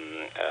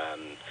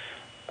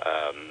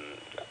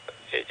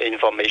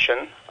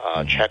information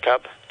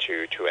checkup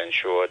to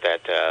ensure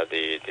that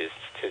the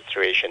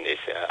situation is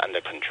under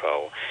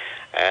control.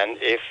 And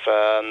if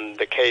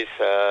the case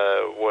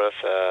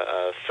worth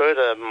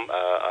further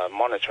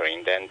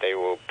monitoring, then they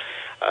will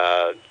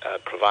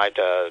provide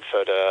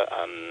further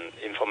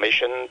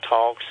information,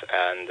 talks,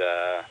 and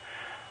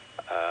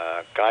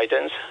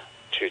guidance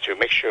to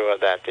make sure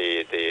that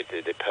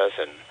the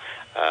person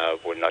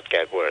will not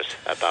get worse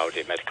about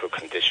the medical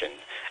condition.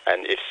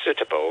 And if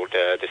suitable,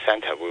 the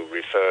center will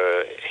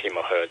refer him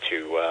or her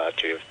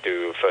to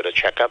do further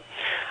checkup,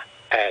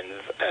 and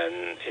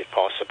if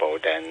possible,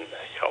 then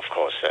of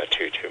course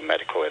to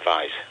medical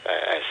advice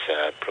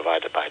as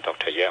provided by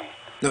Dr. Yeung.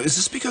 Now, is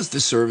this because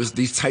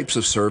these types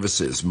of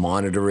services,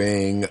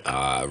 monitoring,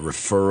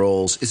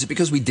 referrals, is it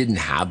because we didn't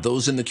have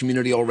those in the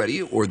community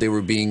already, or they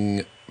were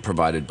being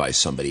provided by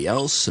somebody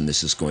else, and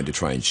this is going to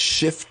try and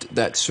shift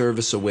that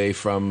service away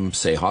from,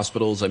 say,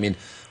 hospitals? I mean,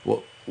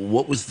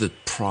 what was the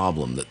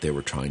problem that they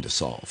were trying to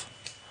solve?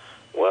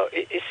 Well,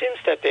 it seems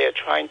that they are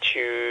trying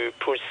to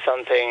put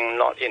something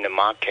not in the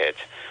market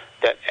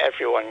that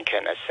everyone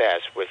can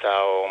access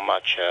without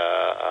much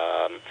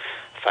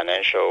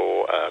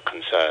financial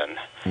concern.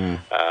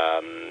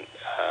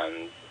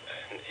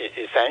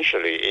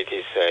 Essentially, it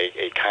is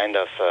a kind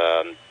of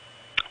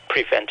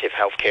preventive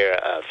healthcare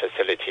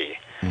facility,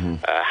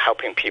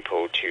 helping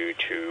people to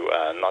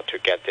not to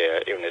get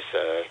their illness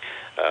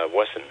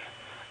worsen.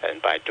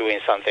 and by doing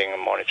something,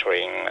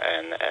 monitoring,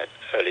 and at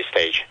early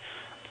stage.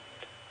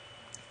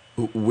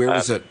 Where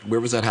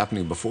was that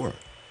happening before,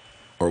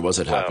 or was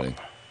it happening?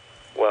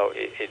 Well,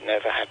 it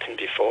never happened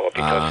before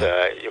because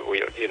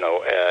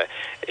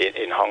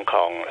in Hong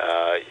Kong,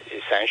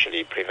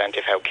 essentially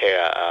preventive health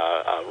care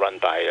are run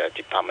by the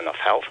Department of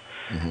Health,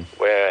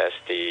 whereas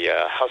the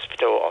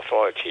hospital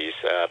authorities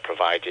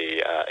provide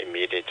the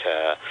immediate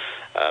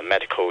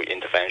medical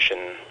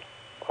intervention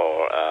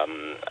or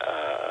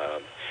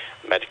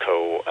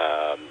medical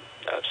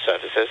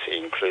services,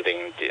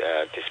 including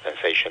the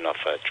dispensation of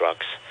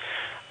drugs.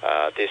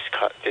 This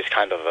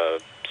kind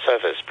of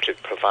service to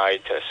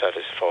provide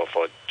service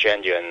for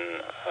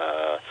genuine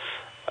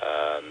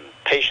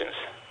patients.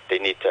 They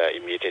need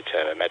immediate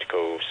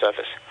medical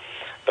service.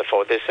 But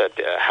for this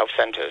health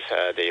centers,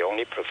 they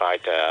only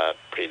provide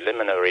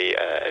preliminary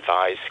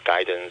advice,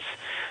 guidance,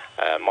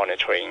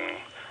 monitoring.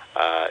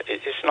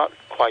 It's not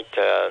quite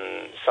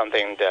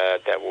something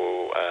that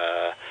will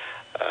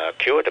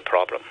cure the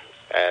problem.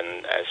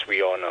 And as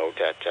we all know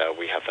that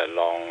we have a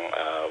long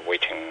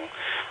waiting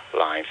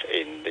line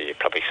in the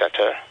public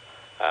sector.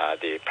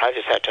 The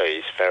private sector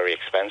is very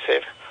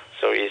expensive.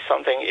 So it's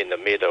something in the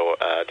middle.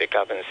 The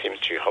government seems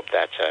to hope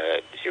that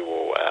it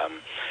will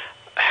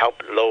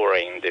help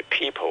lowering the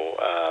people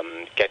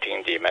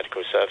getting the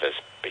medical service,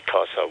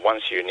 because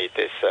once you need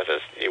this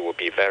service, it will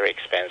be very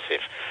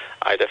expensive,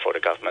 either for the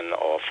government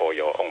or for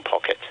your own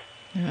pocket.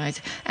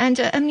 Right. And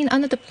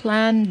under the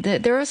plan,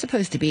 there are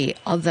supposed to be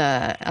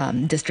other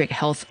district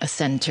health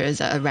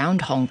centers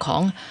around Hong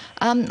Kong.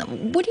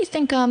 What do you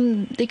think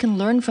they can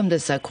learn from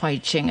this Kwai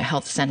Ching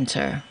Health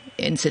Center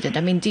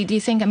incident? Do you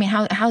think,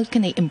 how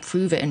can they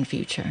improve it in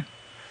future?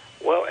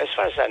 Well, as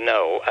far as I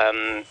know,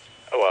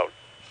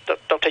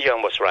 Dr.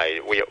 Yeung was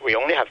right. We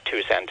only have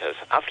 2 centers.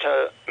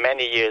 After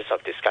many years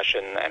of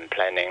discussion and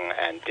planning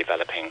and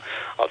developing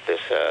of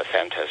these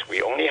centers,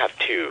 we only have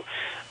 2.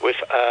 With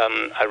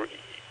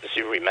as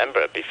you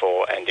remember,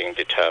 before ending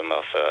the term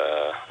of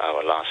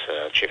our last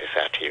chief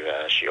executive,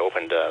 she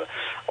opened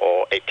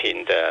all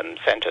 18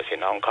 centers in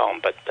Hong Kong,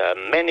 but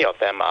many of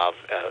them are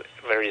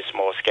very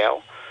small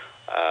scale,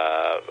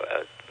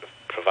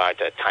 provide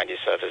a tiny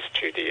service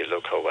to the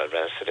local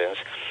residents.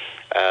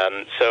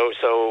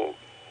 So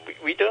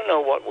we don't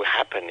know what will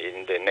happen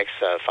in the next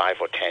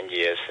 5 or 10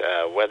 years,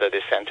 whether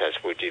the centers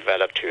will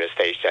develop to a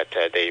stage that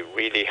they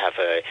really have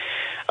a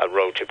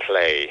role to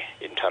play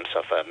in terms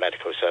of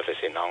medical service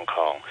in Hong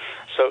Kong.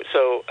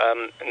 So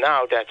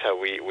now that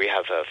we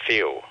have a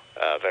few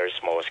very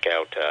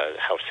small-scale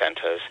health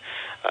centers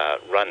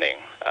running,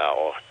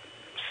 or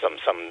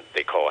some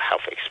they call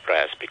Health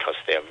Express, because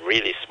they're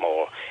really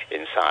small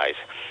in size.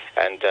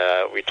 And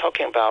we're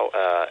talking about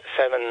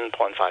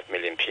 7.5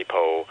 million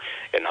people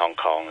in Hong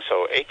Kong.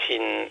 So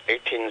 18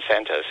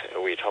 centers,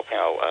 we're talking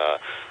about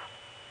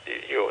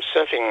you're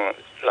serving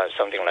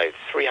something like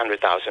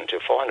 300,000 to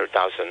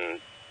 400,000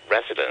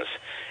 residents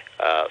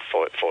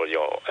for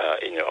your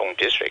in your own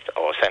district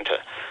or center.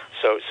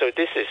 So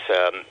this is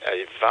a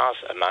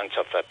vast amount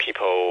of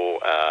people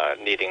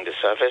needing the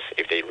service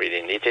if they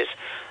really need it.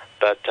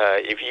 But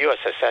if you are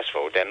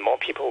successful, then more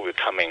people will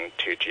come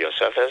to your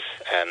service.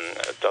 And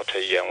Dr.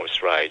 Yeung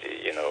was right.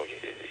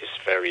 It's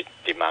very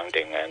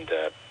demanding, and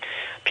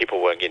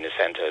people working in the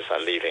centers are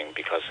leaving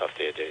because of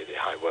the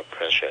high work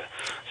pressure.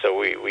 So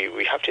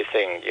we have to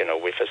think,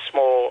 with a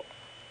small,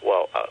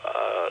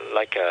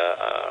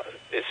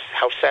 this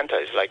health center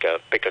is like a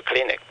bigger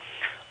clinic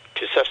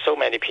to serve so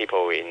many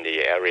people in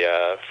the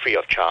area free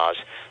of charge.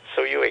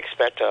 So you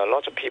expect a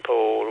lot of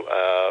people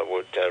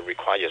would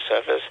require your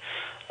service.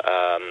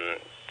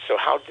 So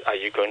how are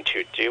you going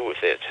to deal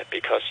with it?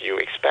 Because you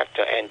expect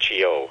an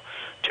NGO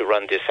to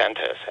run these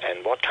centers,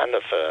 and what kind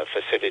of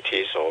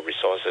facilities or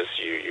resources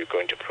you're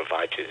going to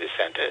provide to the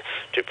center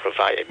to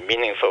provide a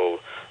meaningful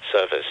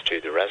service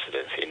to the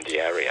residents in the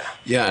area?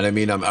 Yeah,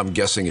 and I'm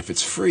guessing if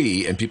it's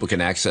free and people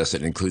can access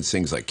it, it includes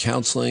things like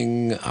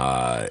counseling,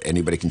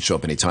 anybody can show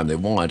up anytime they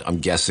want. I'm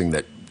guessing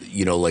that,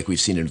 like we've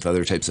seen in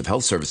other types of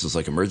health services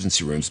like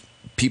emergency rooms,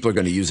 people are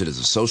going to use it as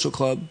a social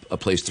club, a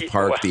place to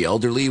park the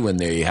elderly when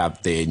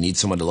they need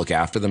someone to look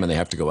after them and they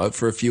have to go out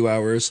for a few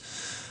hours.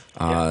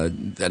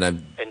 And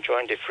I'm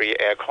enjoying the free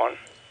aircon.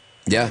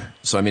 Yeah.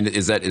 So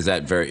is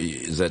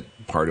that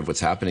part of what's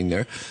happening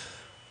there?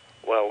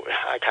 Well,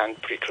 I can't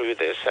preclude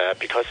this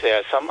because there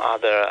are some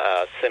other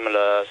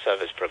similar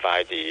service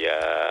provided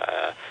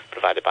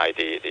by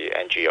the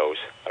NGOs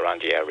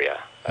around the area.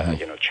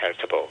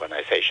 Charitable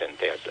organizations,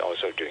 they are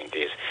also doing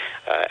this.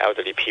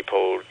 Elderly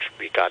people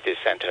regard this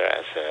center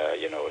as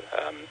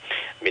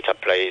meet-up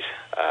place,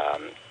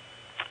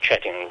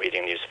 chatting,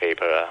 reading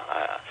newspaper.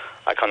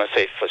 I cannot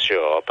say for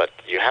sure, but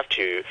you have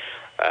to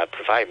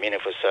provide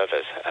meaningful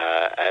service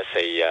as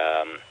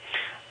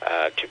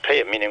to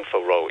play a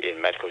meaningful role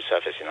in medical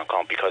service in Hong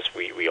Kong, because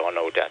we all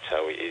know that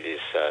it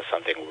is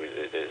something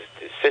the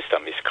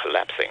system is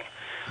collapsing.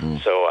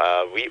 So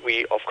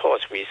we of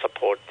course we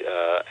support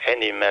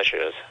any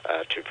measures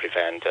to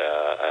prevent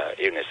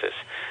illnesses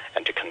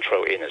and to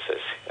control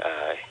illnesses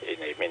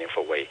in a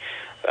meaningful way.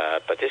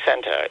 But this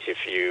center,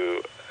 if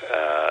you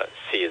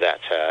see that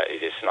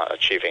it is not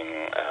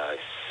achieving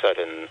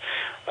certain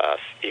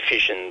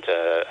efficient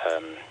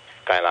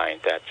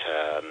guideline, that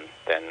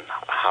then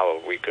how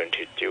are we going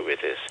to deal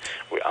with this?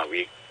 Are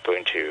we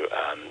going to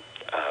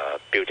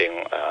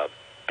building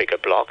bigger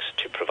blocks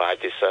to provide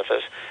this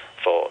service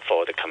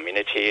for the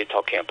community,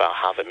 talking about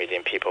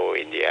 500,000 people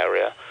in the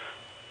area?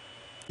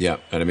 Yeah,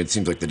 and I mean, it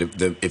seems like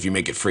if you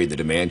make it free, the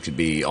demand could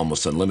be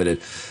almost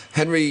unlimited.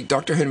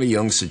 Dr. Henry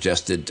Yeung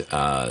suggested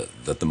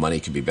that the money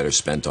could be better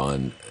spent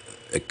on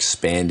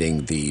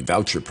expanding the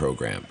voucher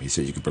program. He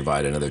said you could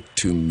provide another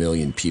 2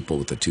 million people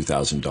with a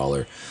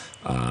 $2,000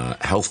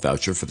 health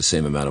voucher for the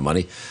same amount of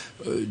money.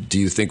 Do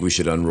you think we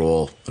should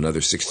unroll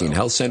another 16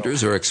 health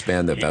centers or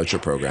expand the voucher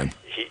program?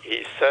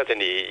 He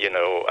certainly,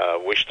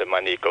 wish the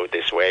money go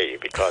this way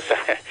because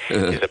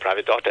he's a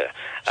private doctor.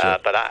 Sure.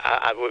 But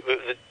I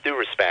with due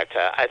respect,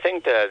 I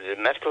think the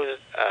medical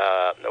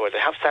or the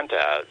health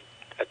center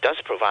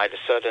does provide a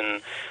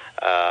certain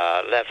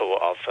level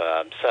of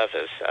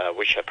service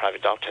which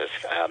private doctors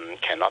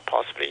cannot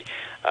possibly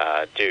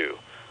do.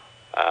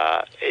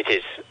 It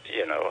is,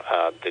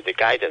 the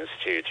guidance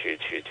to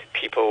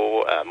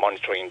people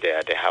monitoring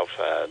their health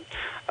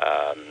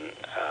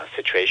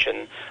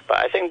situation. But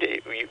I think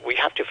we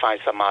have to find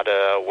some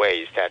other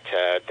ways that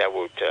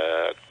would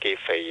give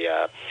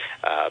a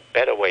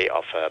better way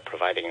of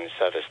providing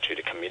service to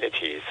the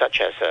community,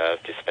 such as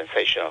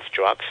dispensation of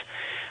drugs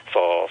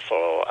for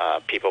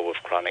people with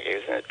chronic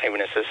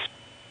illnesses.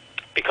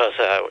 Because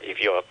if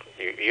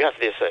you have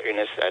this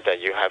illness, that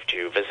you have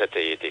to visit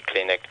the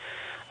clinic,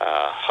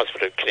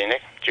 hospital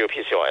clinic,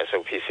 GOPC or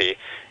SOPC,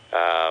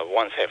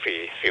 once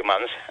every few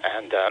months,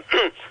 and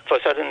for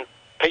certain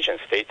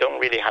patients, they don't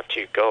really have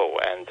to go,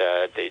 and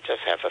they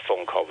just have a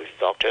phone call with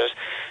doctors,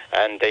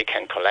 and they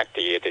can collect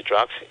the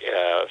drugs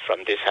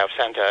from this health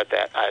center.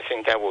 That I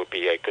think that would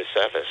be a good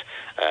service,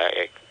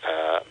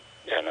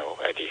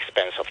 at the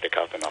expense of the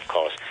government, of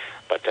course.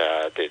 But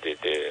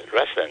the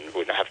resident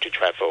wouldn't have to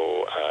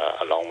travel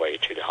a long way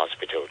to the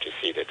hospital to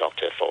see the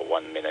doctor for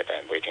 1 minute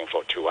and waiting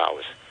for 2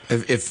 hours.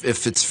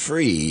 If it's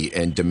free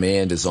and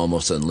demand is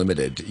almost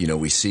unlimited,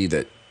 we see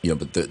that,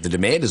 but the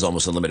demand is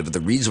almost unlimited, but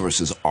the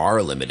resources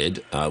are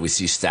limited. We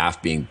see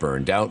staff being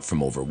burned out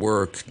from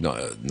overwork,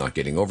 not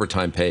getting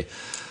overtime pay.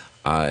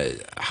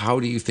 How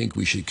do you think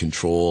we should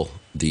control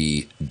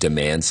the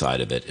demand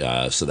side of it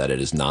so that it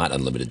is not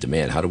unlimited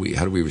demand? How do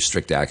we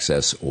restrict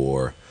access?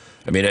 Or,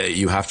 I mean,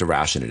 you have to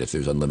ration it. If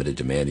there's unlimited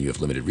demand and you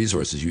have limited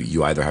resources,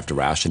 you either have to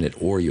ration it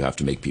or you have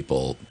to make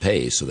people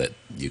pay so that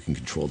you can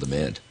control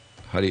demand.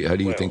 How do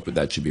you think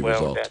that should be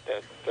resolved?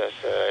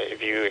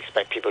 If you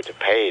expect people to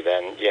pay,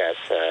 then yes,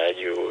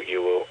 you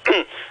will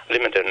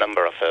limit the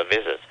number of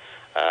visits.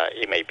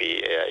 It may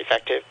be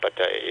effective, but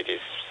it is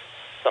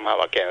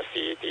somehow against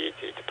the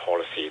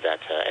policy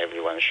that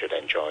everyone should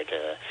enjoy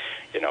the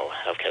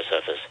healthcare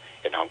service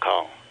in Hong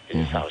Kong. It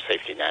is our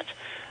safety net.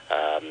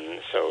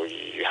 So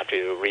you have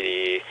to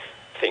really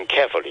think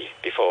carefully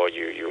before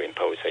you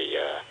impose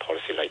a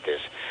policy like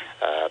this.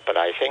 But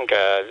I think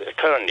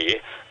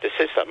currently the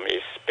system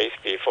is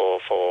basically for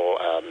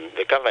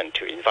the government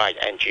to invite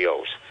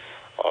NGOs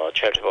or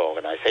charitable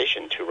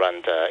organizations to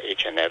run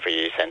each and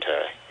every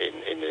center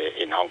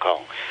in Hong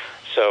Kong.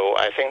 So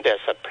I think there's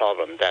a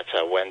problem that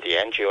when the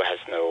NGO has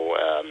no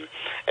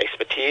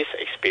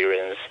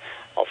experience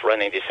of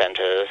running the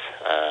centers,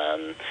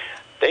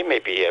 they may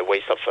be a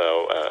waste of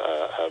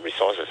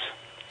resources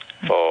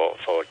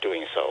for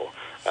doing so.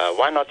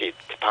 Why not the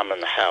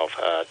Department of Health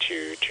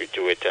to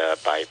do it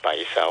by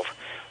itself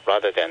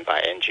rather than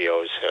by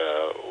NGOs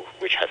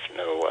which have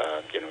no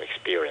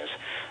experience,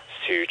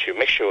 to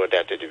make sure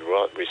that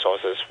the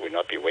resources will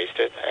not be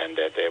wasted and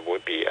that there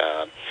would be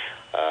a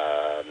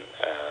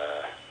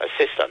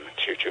system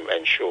to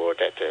ensure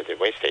that the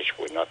wastage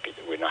will not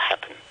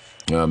happen.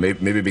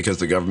 Maybe because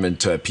the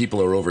government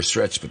people are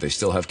overstretched, but they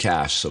still have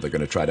cash, so they're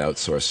going to try to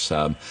outsource.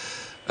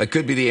 That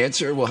could be the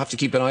answer. We'll have to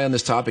keep an eye on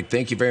this topic.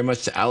 Thank you very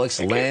much to Alex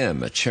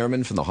Lam, a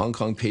chairman from the Hong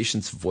Kong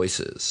Patients'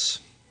 Voices.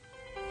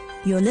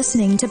 You're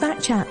listening to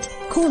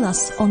Backchat. Call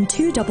us on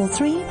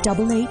 233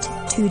 88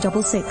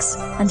 266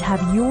 and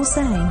have your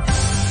say.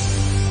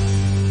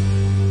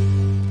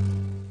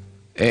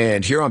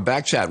 And here on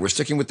Backchat, we're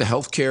sticking with the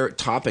healthcare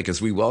topic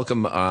as we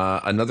welcome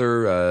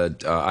another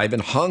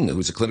Ivan Hung,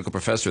 who's a clinical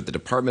professor at the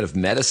Department of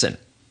Medicine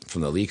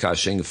from the Li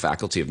Ka-shing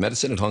Faculty of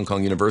Medicine at Hong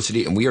Kong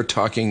University. And we are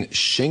talking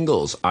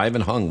shingles.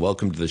 Ivan Hung,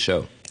 welcome to the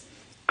show.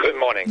 Good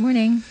morning.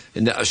 Morning.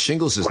 And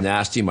shingles is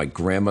nasty. My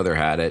grandmother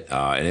had it,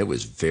 and it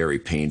was very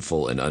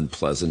painful and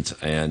unpleasant.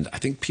 And I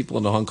think people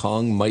in Hong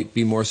Kong might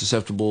be more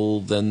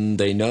susceptible than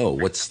they know.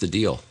 What's the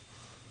deal?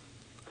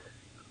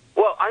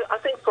 Well, I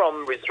think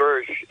from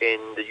research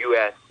in the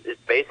U.S., it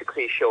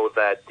basically showed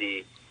that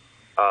the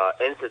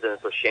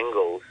incidence of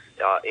shingles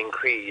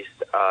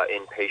increased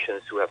in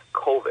patients who have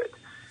COVID.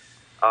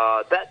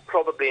 That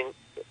probably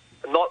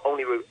not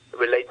only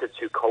related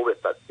to COVID,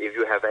 but if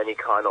you have any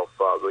kind of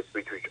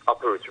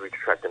upper respiratory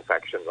tract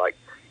infection like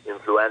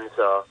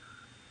influenza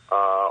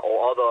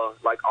or other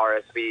like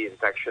RSV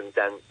infection,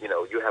 then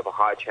you have a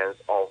higher chance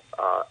of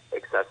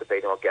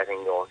exacerbating or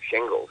getting your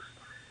shingles.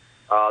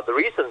 The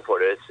reason for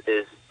this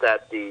is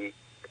that the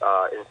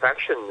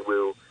infection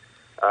will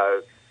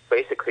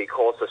basically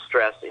cause a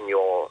stress in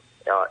your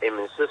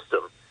immune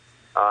system,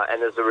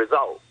 and as a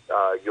result,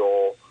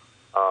 your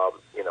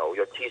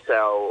T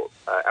cell,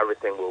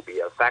 everything will be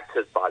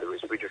affected by the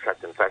respiratory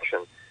tract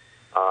infection,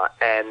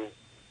 and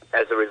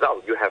as a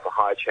result, you have a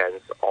higher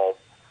chance of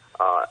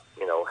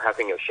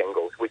having a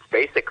shingles, which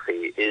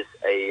basically is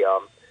a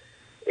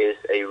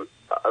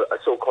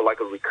so-called like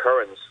a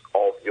recurrence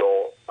of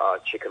your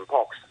chicken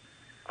pox,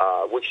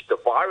 which the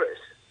virus,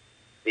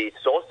 the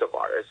source of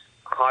virus,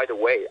 hide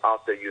away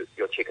after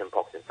your chicken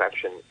pox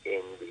infection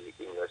in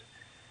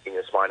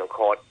your spinal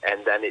cord,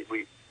 and then it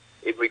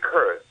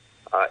recurs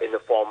in the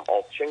form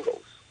of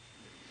shingles.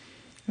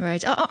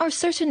 Right. Are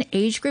certain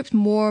age groups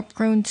more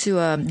prone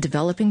to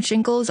developing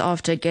shingles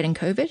after getting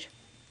COVID?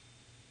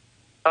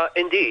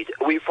 Indeed.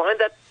 We find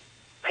that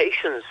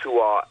patients who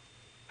are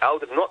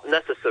not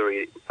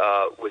necessarily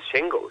with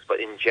shingles, but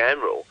in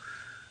general,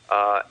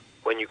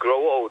 when you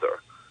grow older,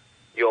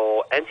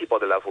 your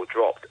antibody level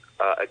dropped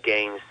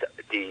against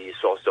the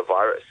source of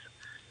virus.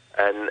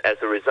 And as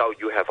a result,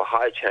 you have a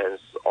higher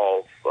chance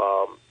of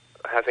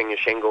having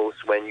shingles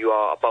when you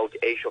are about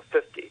the age of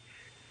 50.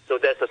 So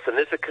there's a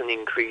significant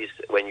increase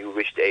when you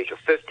reach the age of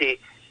 50,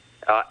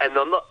 and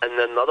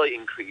another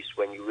increase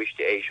when you reach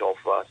the age of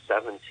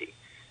 70.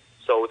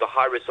 So the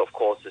high risk, of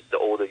course, is the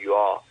older you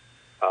are,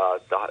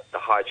 the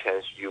higher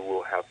chance you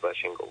will have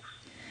shingles.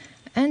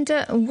 And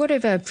what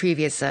if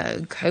previous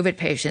COVID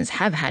patients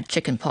have had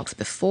chickenpox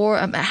before?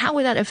 How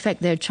would that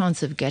affect their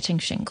chance of getting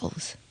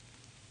shingles?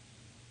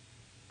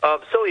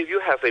 So if you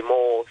have a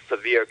more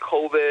severe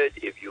COVID,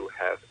 if you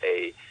have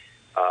a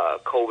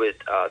COVID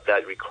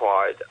that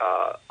required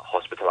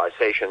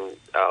hospitalization,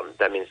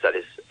 that means that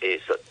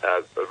is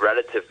a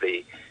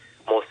relatively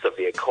more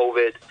severe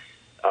COVID,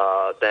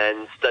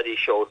 then studies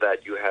show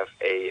that you have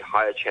a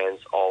higher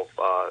chance of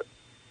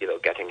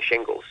getting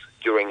shingles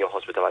during your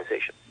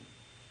hospitalization.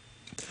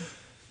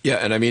 Yeah,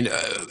 and I mean,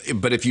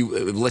 but if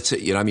you, let's say,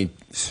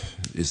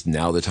 is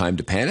now the time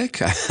to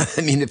panic?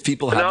 I mean, if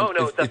people have...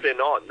 No, definitely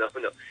not. No.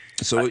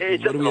 So what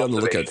are we on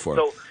the lookout for?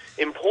 So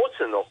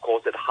important, of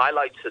course, it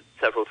highlighted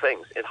several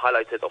things. It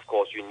highlighted, of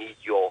course, you need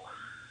your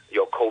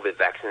COVID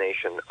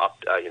vaccination up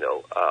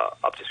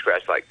to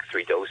scratch, like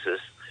 3 doses.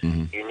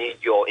 Mm-hmm. You need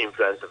your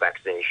influenza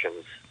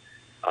vaccinations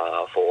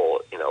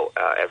for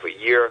every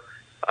year.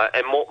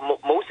 And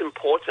most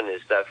important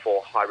is that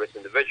for high-risk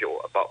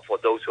individual, for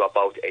those who are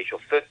about the age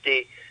of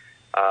 50,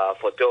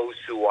 for those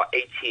who are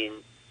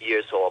 18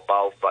 years or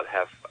above but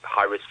have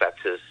high-risk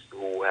factors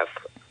who have,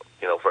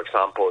 for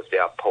example, if they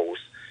are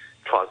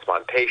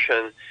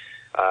post-transplantation,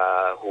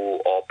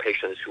 or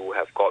patients who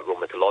have got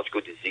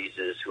rheumatological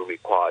diseases who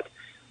required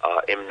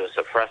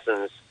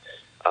immunosuppressants,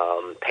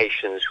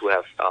 patients who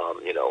have,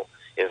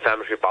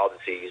 inflammatory bowel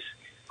disease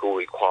who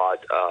required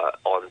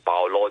on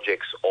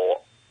biologics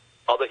or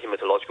other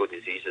hematological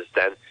diseases,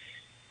 then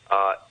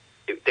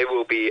they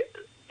will be,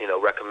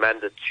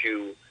 recommended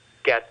to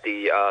get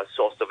the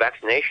zoster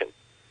vaccination,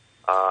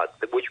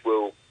 which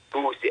will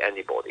boost the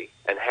antibody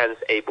and hence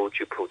able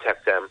to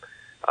protect them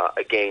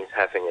against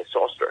having a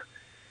zoster.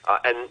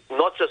 And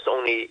not just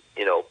only,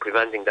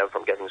 preventing them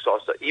from getting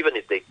zoster, even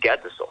if they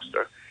get the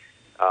zoster,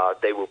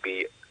 they will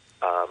be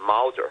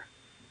milder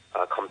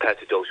compared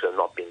to those who have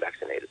not been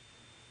vaccinated.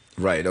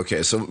 Right,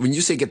 okay. So when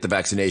you say get the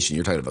vaccination,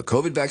 you're talking about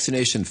COVID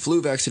vaccination,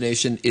 flu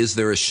vaccination. Is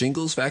there a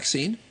shingles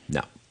vaccine?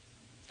 No.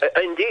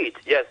 Indeed,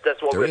 yes,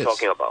 that's what we're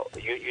talking about.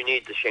 You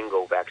need the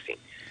shingle vaccine.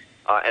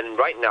 And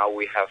right now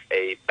we have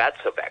a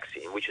better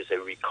vaccine, which is a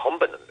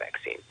recombinant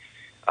vaccine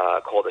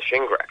called the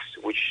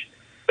Shingrix, which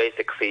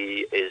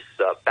basically is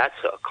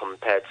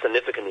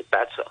significantly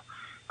better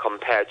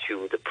compared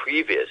to the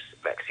previous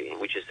vaccine,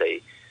 which is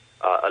a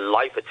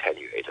life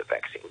attenuated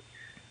vaccine,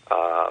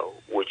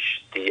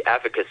 which the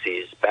efficacy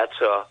is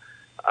better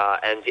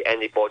and the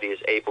antibody is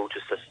able to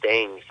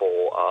sustain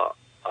for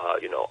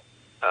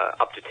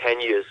up to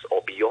 10 years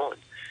or beyond.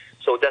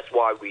 So that's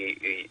why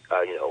we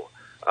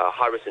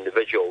high-risk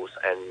individuals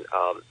and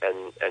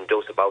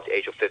those about the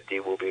age of 50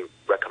 will be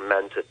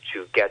recommended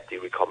to get the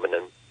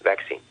recombinant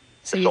vaccine.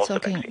 So you're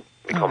talking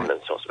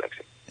recombinant source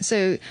vaccine.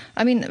 So,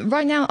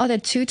 right now, are there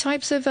 2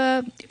 types of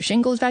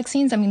shingles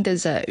vaccines?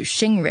 There's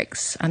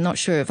Shingrix. I'm not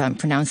sure if I'm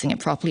pronouncing it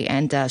properly,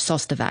 and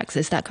Zostavax.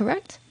 Is that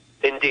correct?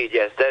 Indeed,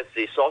 yes. There's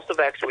the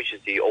Zostavax, which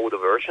is the older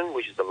version,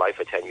 which is the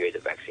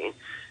life-attenuated vaccine.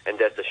 And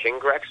there's the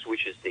Shingrix,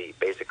 which is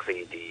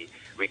basically the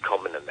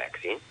recombinant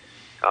vaccine.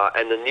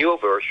 And the newer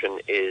version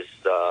is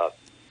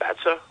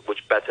better,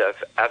 which better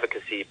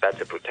efficacy,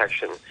 better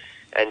protection,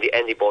 and the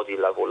antibody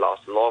level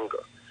lasts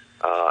longer,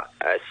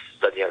 as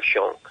studies have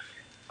shown.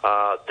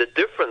 The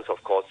difference,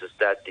 of course, is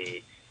that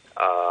the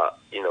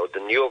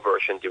newer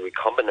version, the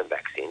recombinant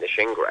vaccine, the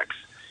Shingrix,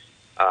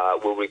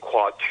 will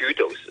require 2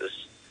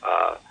 doses.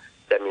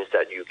 That means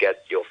that you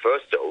get your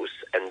first dose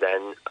and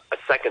then a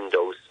second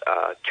dose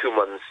 2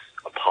 months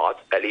apart,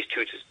 at least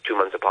 2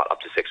 months apart, up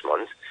to 6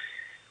 months.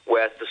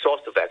 Whereas the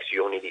Zostavax,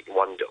 you only need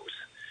 1 dose.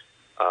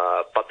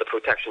 But the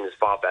protection is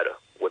far better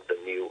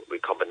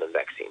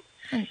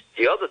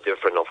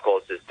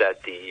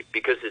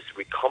because it's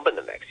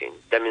recombinant vaccine,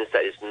 that means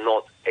that it's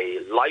not a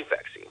live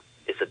vaccine.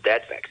 It's a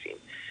dead vaccine.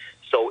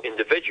 So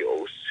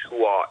individuals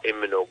who are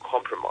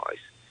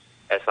immunocompromised,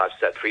 as I've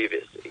said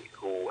previously,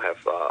 who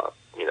have,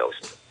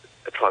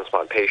 a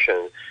transplant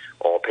patient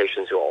or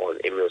patients who are on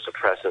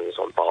immunosuppressants,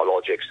 on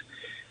biologics,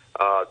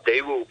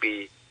 they will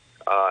be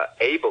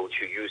able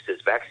to use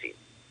this vaccine.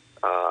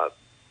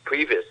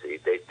 Previously,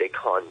 they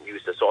can't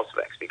use the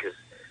Sosvax because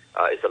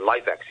it's a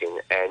live vaccine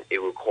and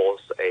it will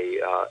cause a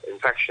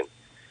infection,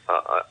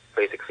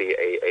 basically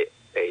a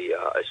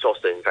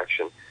zoster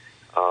infection,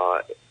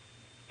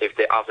 if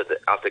they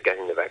after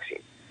getting the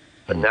vaccine.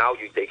 But now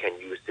they can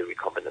use the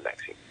recombinant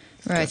vaccine.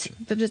 Right.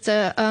 But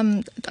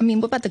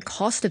what about the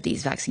cost of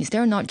these vaccines?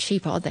 They're not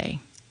cheap, are they?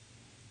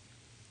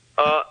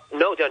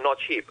 No, they're not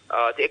cheap.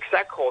 The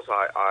exact cost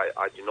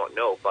I do not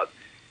know, but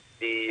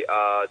the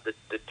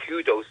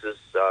 2 doses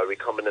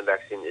recombinant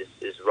vaccine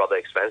is rather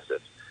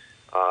expensive,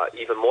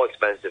 even more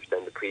expensive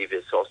than the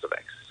previous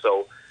Sosvax.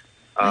 So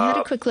I had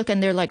a quick look,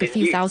 and they're like a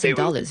few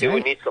 $1,000s, right? They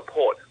will need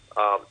support,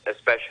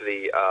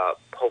 especially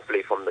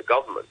hopefully from the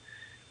government,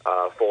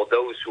 for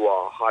those who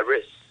are high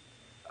risk.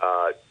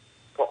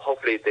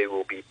 Hopefully, they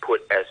will be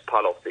put as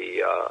part of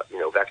the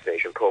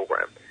vaccination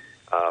program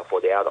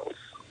for the adults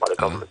by the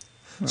government.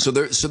 So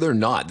they're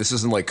not. This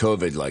isn't like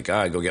COVID. Like,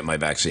 go get my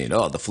vaccine.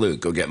 Oh, the flu,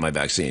 go get my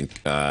vaccine.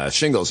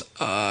 Shingles,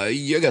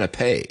 you're gonna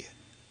pay.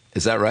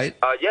 Is that right?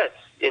 Yes,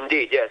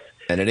 indeed, yes.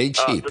 And it ain't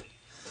cheap.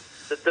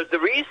 The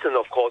reason,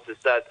 of course, is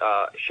that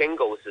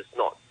shingles is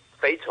not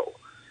fatal,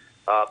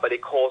 but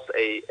it causes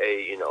a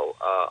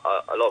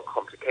lot of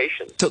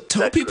complications.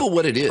 Tell people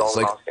what it is.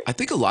 Like, I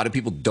think a lot of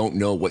people don't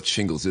know what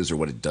shingles is or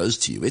what it does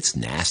to you. It's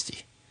nasty.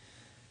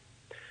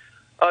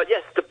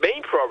 Yes, the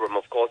main problem,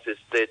 of course, is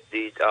that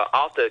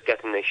after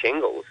getting the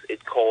shingles,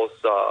 it causes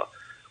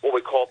what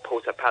we call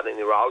postherpetic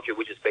neuralgia,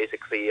 which is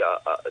basically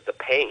the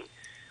pain,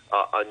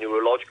 a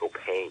neurological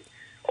pain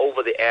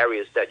over the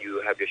areas that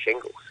you have your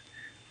shingles.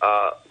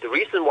 The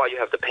reason why you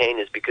have the pain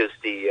is because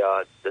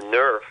the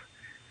nerve,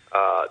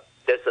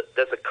 there's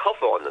a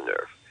cover on the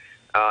nerve,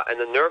 and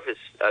the nerve is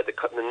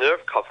the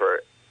nerve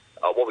cover,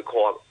 what we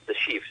call the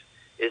sheath,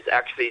 is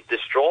actually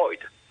destroyed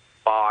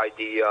by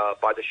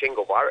the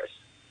shingle virus.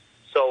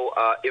 So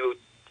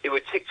it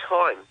would take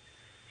time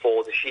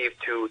for the sheath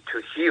to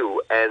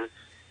heal, and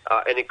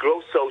it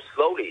grows so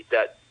slowly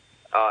that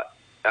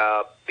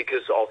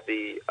because of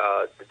the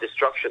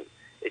destruction,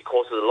 it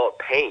causes a lot of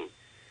pain,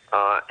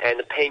 and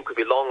the pain could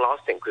be long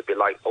lasting, could be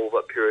like over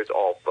a period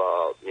of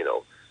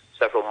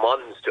several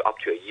months to up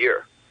to a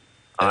year,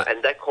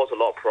 and that causes a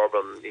lot of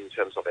problem in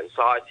terms of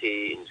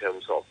anxiety, in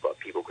terms of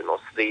people could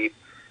not sleep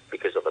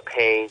because of the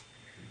pain,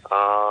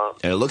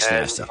 and it looks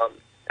nasty.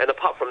 And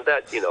apart from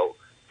that,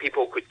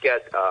 people could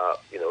get,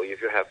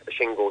 if you have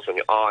shingles on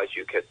your eyes,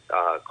 you could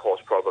cause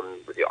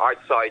problems with your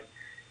eyesight.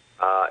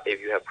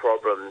 If you have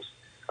problems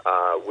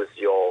with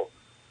your,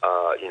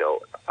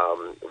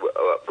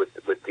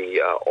 with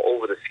the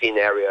over the skin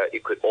area,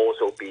 it could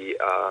also be,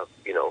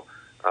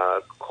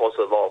 cause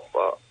a lot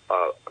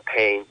of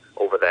pain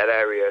over that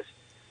areas.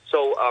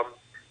 So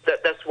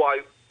that's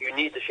why you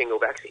need the shingle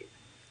vaccine,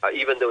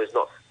 even though it's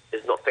not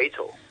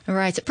fatal. All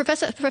right.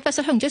 Professor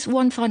Yeung, just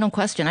one final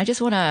question. I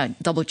just want to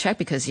double check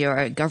because you're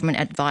a government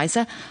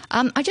advisor.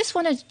 I just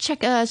want to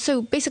check.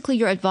 So basically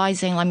you're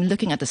advising, I'm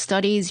looking at the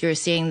studies, you're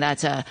seeing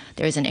that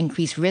there is an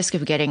increased risk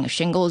of getting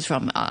shingles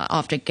from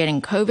after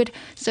getting COVID.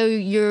 So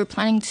you're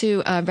planning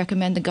to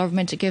recommend the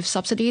government to give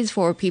subsidies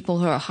for people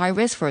who are high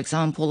risk, for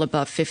example,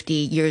 above 50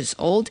 years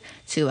old,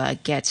 to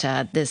get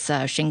this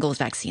shingles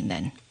vaccine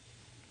then?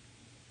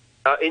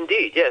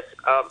 Indeed, yes.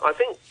 I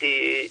think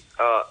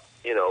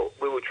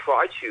we will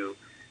try to,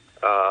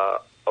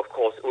 of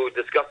course, we will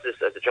discuss this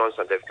at the Joint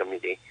Scientific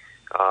Committee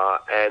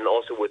and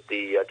also with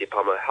the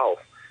Department of Health.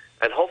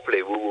 And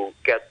hopefully we will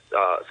get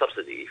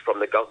subsidy from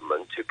the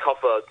government to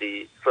cover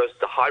the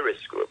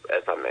high-risk group,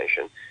 as I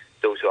mentioned,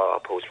 those who are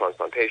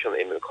post-transplantation,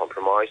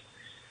 immunocompromised.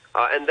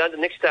 And then the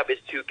next step is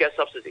to get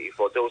subsidy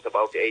for those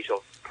about the age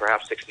of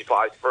perhaps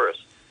 65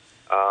 first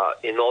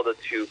in order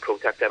to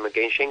protect them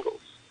against shingles.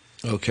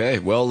 Okay,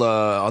 well,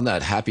 on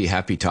that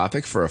happy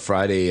topic for a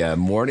Friday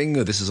morning,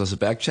 this is us at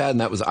Back Chat, and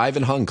that was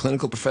Ivan Hung,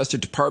 Clinical Professor,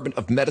 Department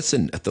of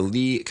Medicine at the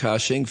Li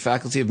Ka-shing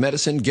Faculty of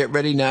Medicine. Get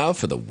ready now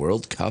for the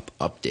World Cup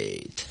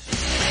update.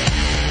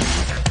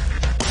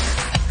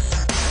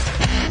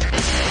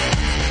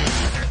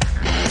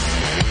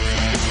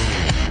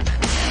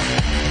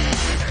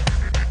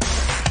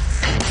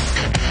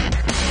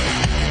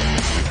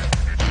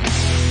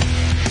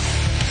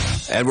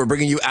 And we're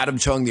bringing you Adam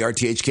Chung, the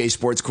RTHK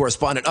sports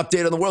correspondent.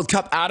 Update on the World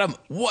Cup. Adam,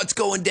 what's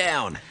going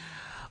down?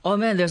 Oh,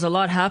 man, there's a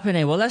lot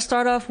happening. Well, let's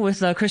start off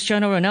with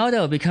Cristiano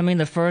Ronaldo becoming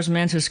the first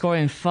man to score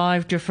in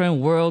 5 different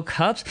World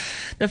Cups.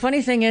 The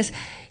funny thing is,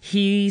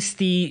 he's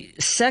the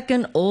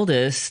second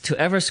oldest to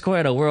ever score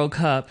at a World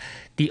Cup,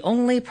 the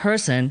only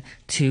person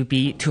to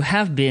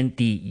have been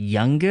the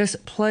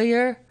youngest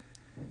player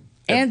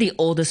and the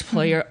oldest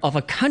player of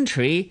a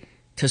country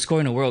to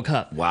score in a World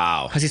Cup.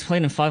 Wow. Because he's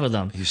played in 5 of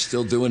them. He's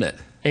still doing it.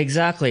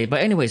 Exactly.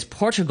 But anyways,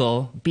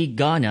 Portugal beat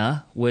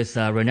Ghana with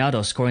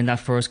Ronaldo scoring that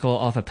first goal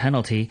off a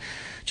penalty.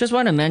 Just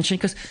want to mention,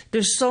 because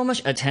there's so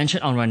much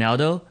attention on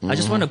Ronaldo, I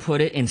just want to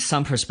put it in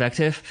some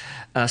perspective.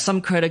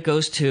 Some credit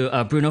goes to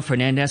Bruno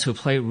Fernandes, who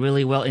played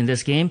really well in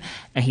this game,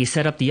 and he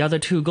set up the other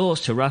 2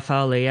 goals to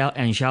Rafael Leao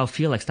and João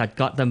Felix that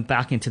got them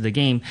back into the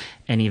game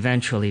and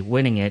eventually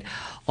winning it.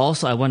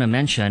 Also, I want to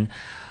mention,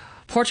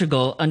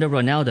 Portugal under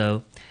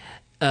Ronaldo,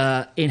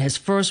 in his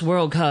first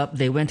World Cup,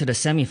 they went to the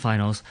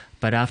semifinals,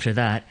 but after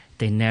that,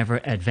 they never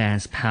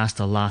advanced past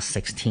the last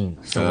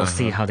 16. So we'll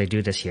see how they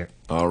do this year.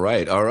 All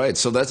right.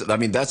 So that's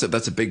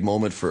a big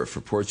moment for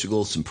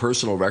Portugal. Some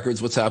personal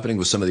records. What's happening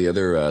with some of the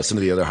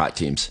other hot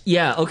teams?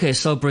 Yeah. Okay.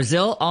 So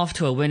Brazil off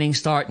to a winning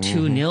start,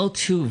 2-0.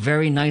 2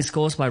 very nice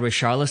goals by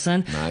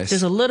Richarlison. Nice.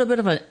 There's a little bit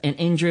of an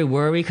injury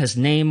worry because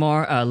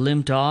Neymar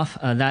limped off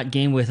that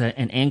game with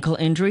an ankle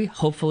injury.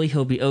 Hopefully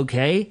he'll be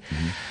okay.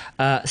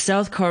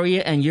 South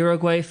Korea and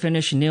Uruguay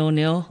finished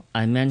 0-0.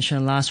 I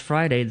mentioned last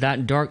Friday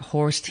that dark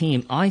horse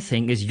team, I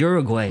think, is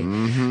Uruguay.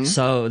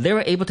 So they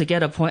were able to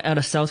get a point out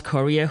of South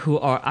Korea, who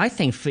are, I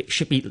think,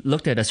 should be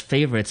looked at as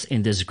favorites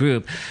in this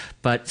group.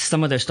 But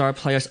some of their star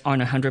players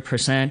aren't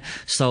 100%,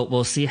 so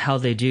we'll see how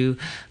they do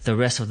the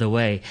rest of the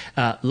way.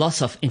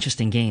 Lots of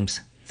interesting games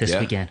this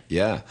weekend.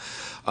 Yeah.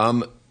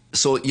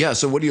 So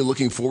what are you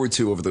looking forward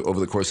to over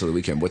the course of the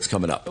weekend? What's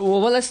coming up? Well,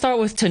 let's start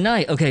with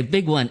tonight. Okay,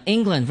 big one.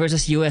 England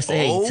versus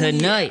USA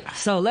tonight. Yeah.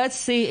 So let's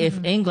see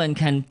if England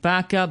can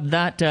back up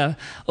that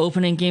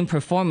opening game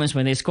performance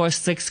when they scored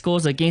 6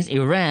 goals against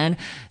Iran.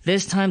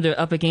 This time they're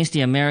up against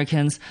the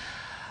Americans.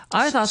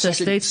 I thought the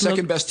States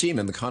second best team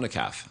in the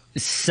CONCACAF.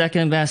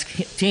 Second best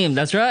team.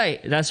 That's right.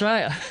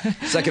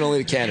 Second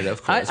only to Canada,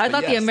 of course. I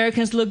thought the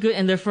Americans looked good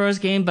in their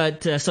first game,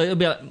 but so it'll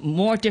be a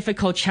more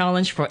difficult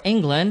challenge for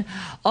England.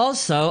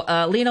 Also,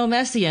 Lionel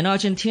Messi and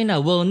Argentina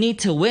will need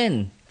to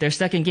win their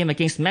second game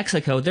against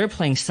Mexico. They're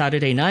playing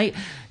Saturday night.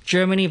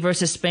 Germany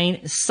versus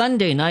Spain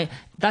Sunday night.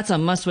 That's a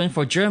must-win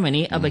for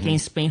Germany up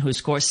against Spain, who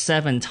scored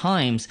 7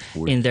 times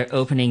in their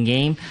opening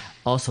game.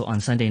 Also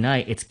on Sunday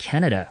night, it's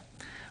Canada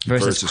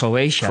versus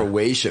Croatia.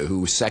 Croatia, who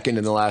was second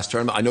in the last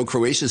tournament. I know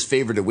Croatia's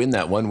favored to win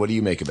that one. What do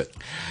you make of it?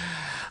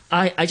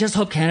 I just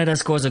hope Canada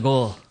scores a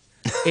goal.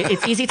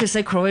 It's easy to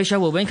say Croatia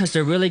will win because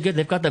they're really good.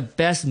 They've got the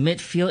best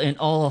midfield in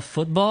all of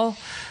football.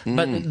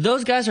 But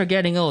those guys are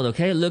getting old,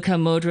 okay? Luka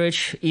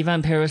Modric,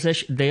 Ivan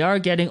Perisic, they are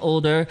getting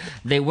older.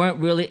 They weren't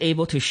really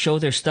able to show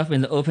their stuff in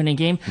the opening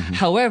game.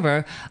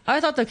 However, I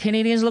thought the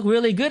Canadians looked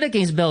really good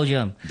against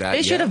Belgium.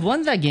 They should have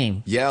won that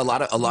game. Yeah, a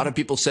lot of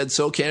people said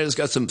so. Canada's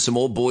got some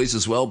old boys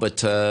as well, but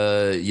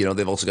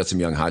they've also got some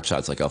young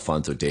hotshots like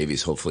Alphonso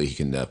Davies. Hopefully he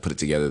can put it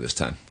together this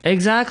time.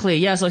 Exactly.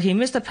 Yeah, so he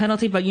missed a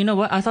penalty, but you know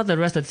what? I thought the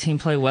rest of the team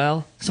played well.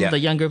 Some of the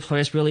younger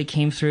players really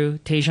came through.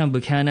 Tajon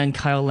Buchanan,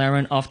 Kyle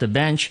Larin off the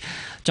bench.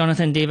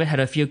 Jonathan David had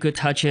a few good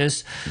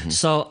touches.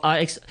 So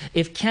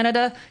if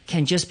Canada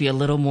can just be a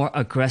little more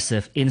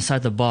aggressive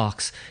inside the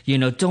box,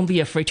 don't be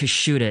afraid to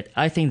shoot it,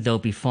 I think they'll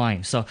be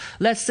fine. So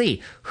let's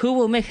see who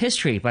will make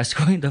history by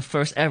scoring the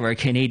first ever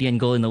Canadian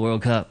goal in the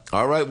World Cup.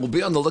 All right, we'll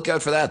be on the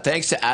lookout for that. Thanks to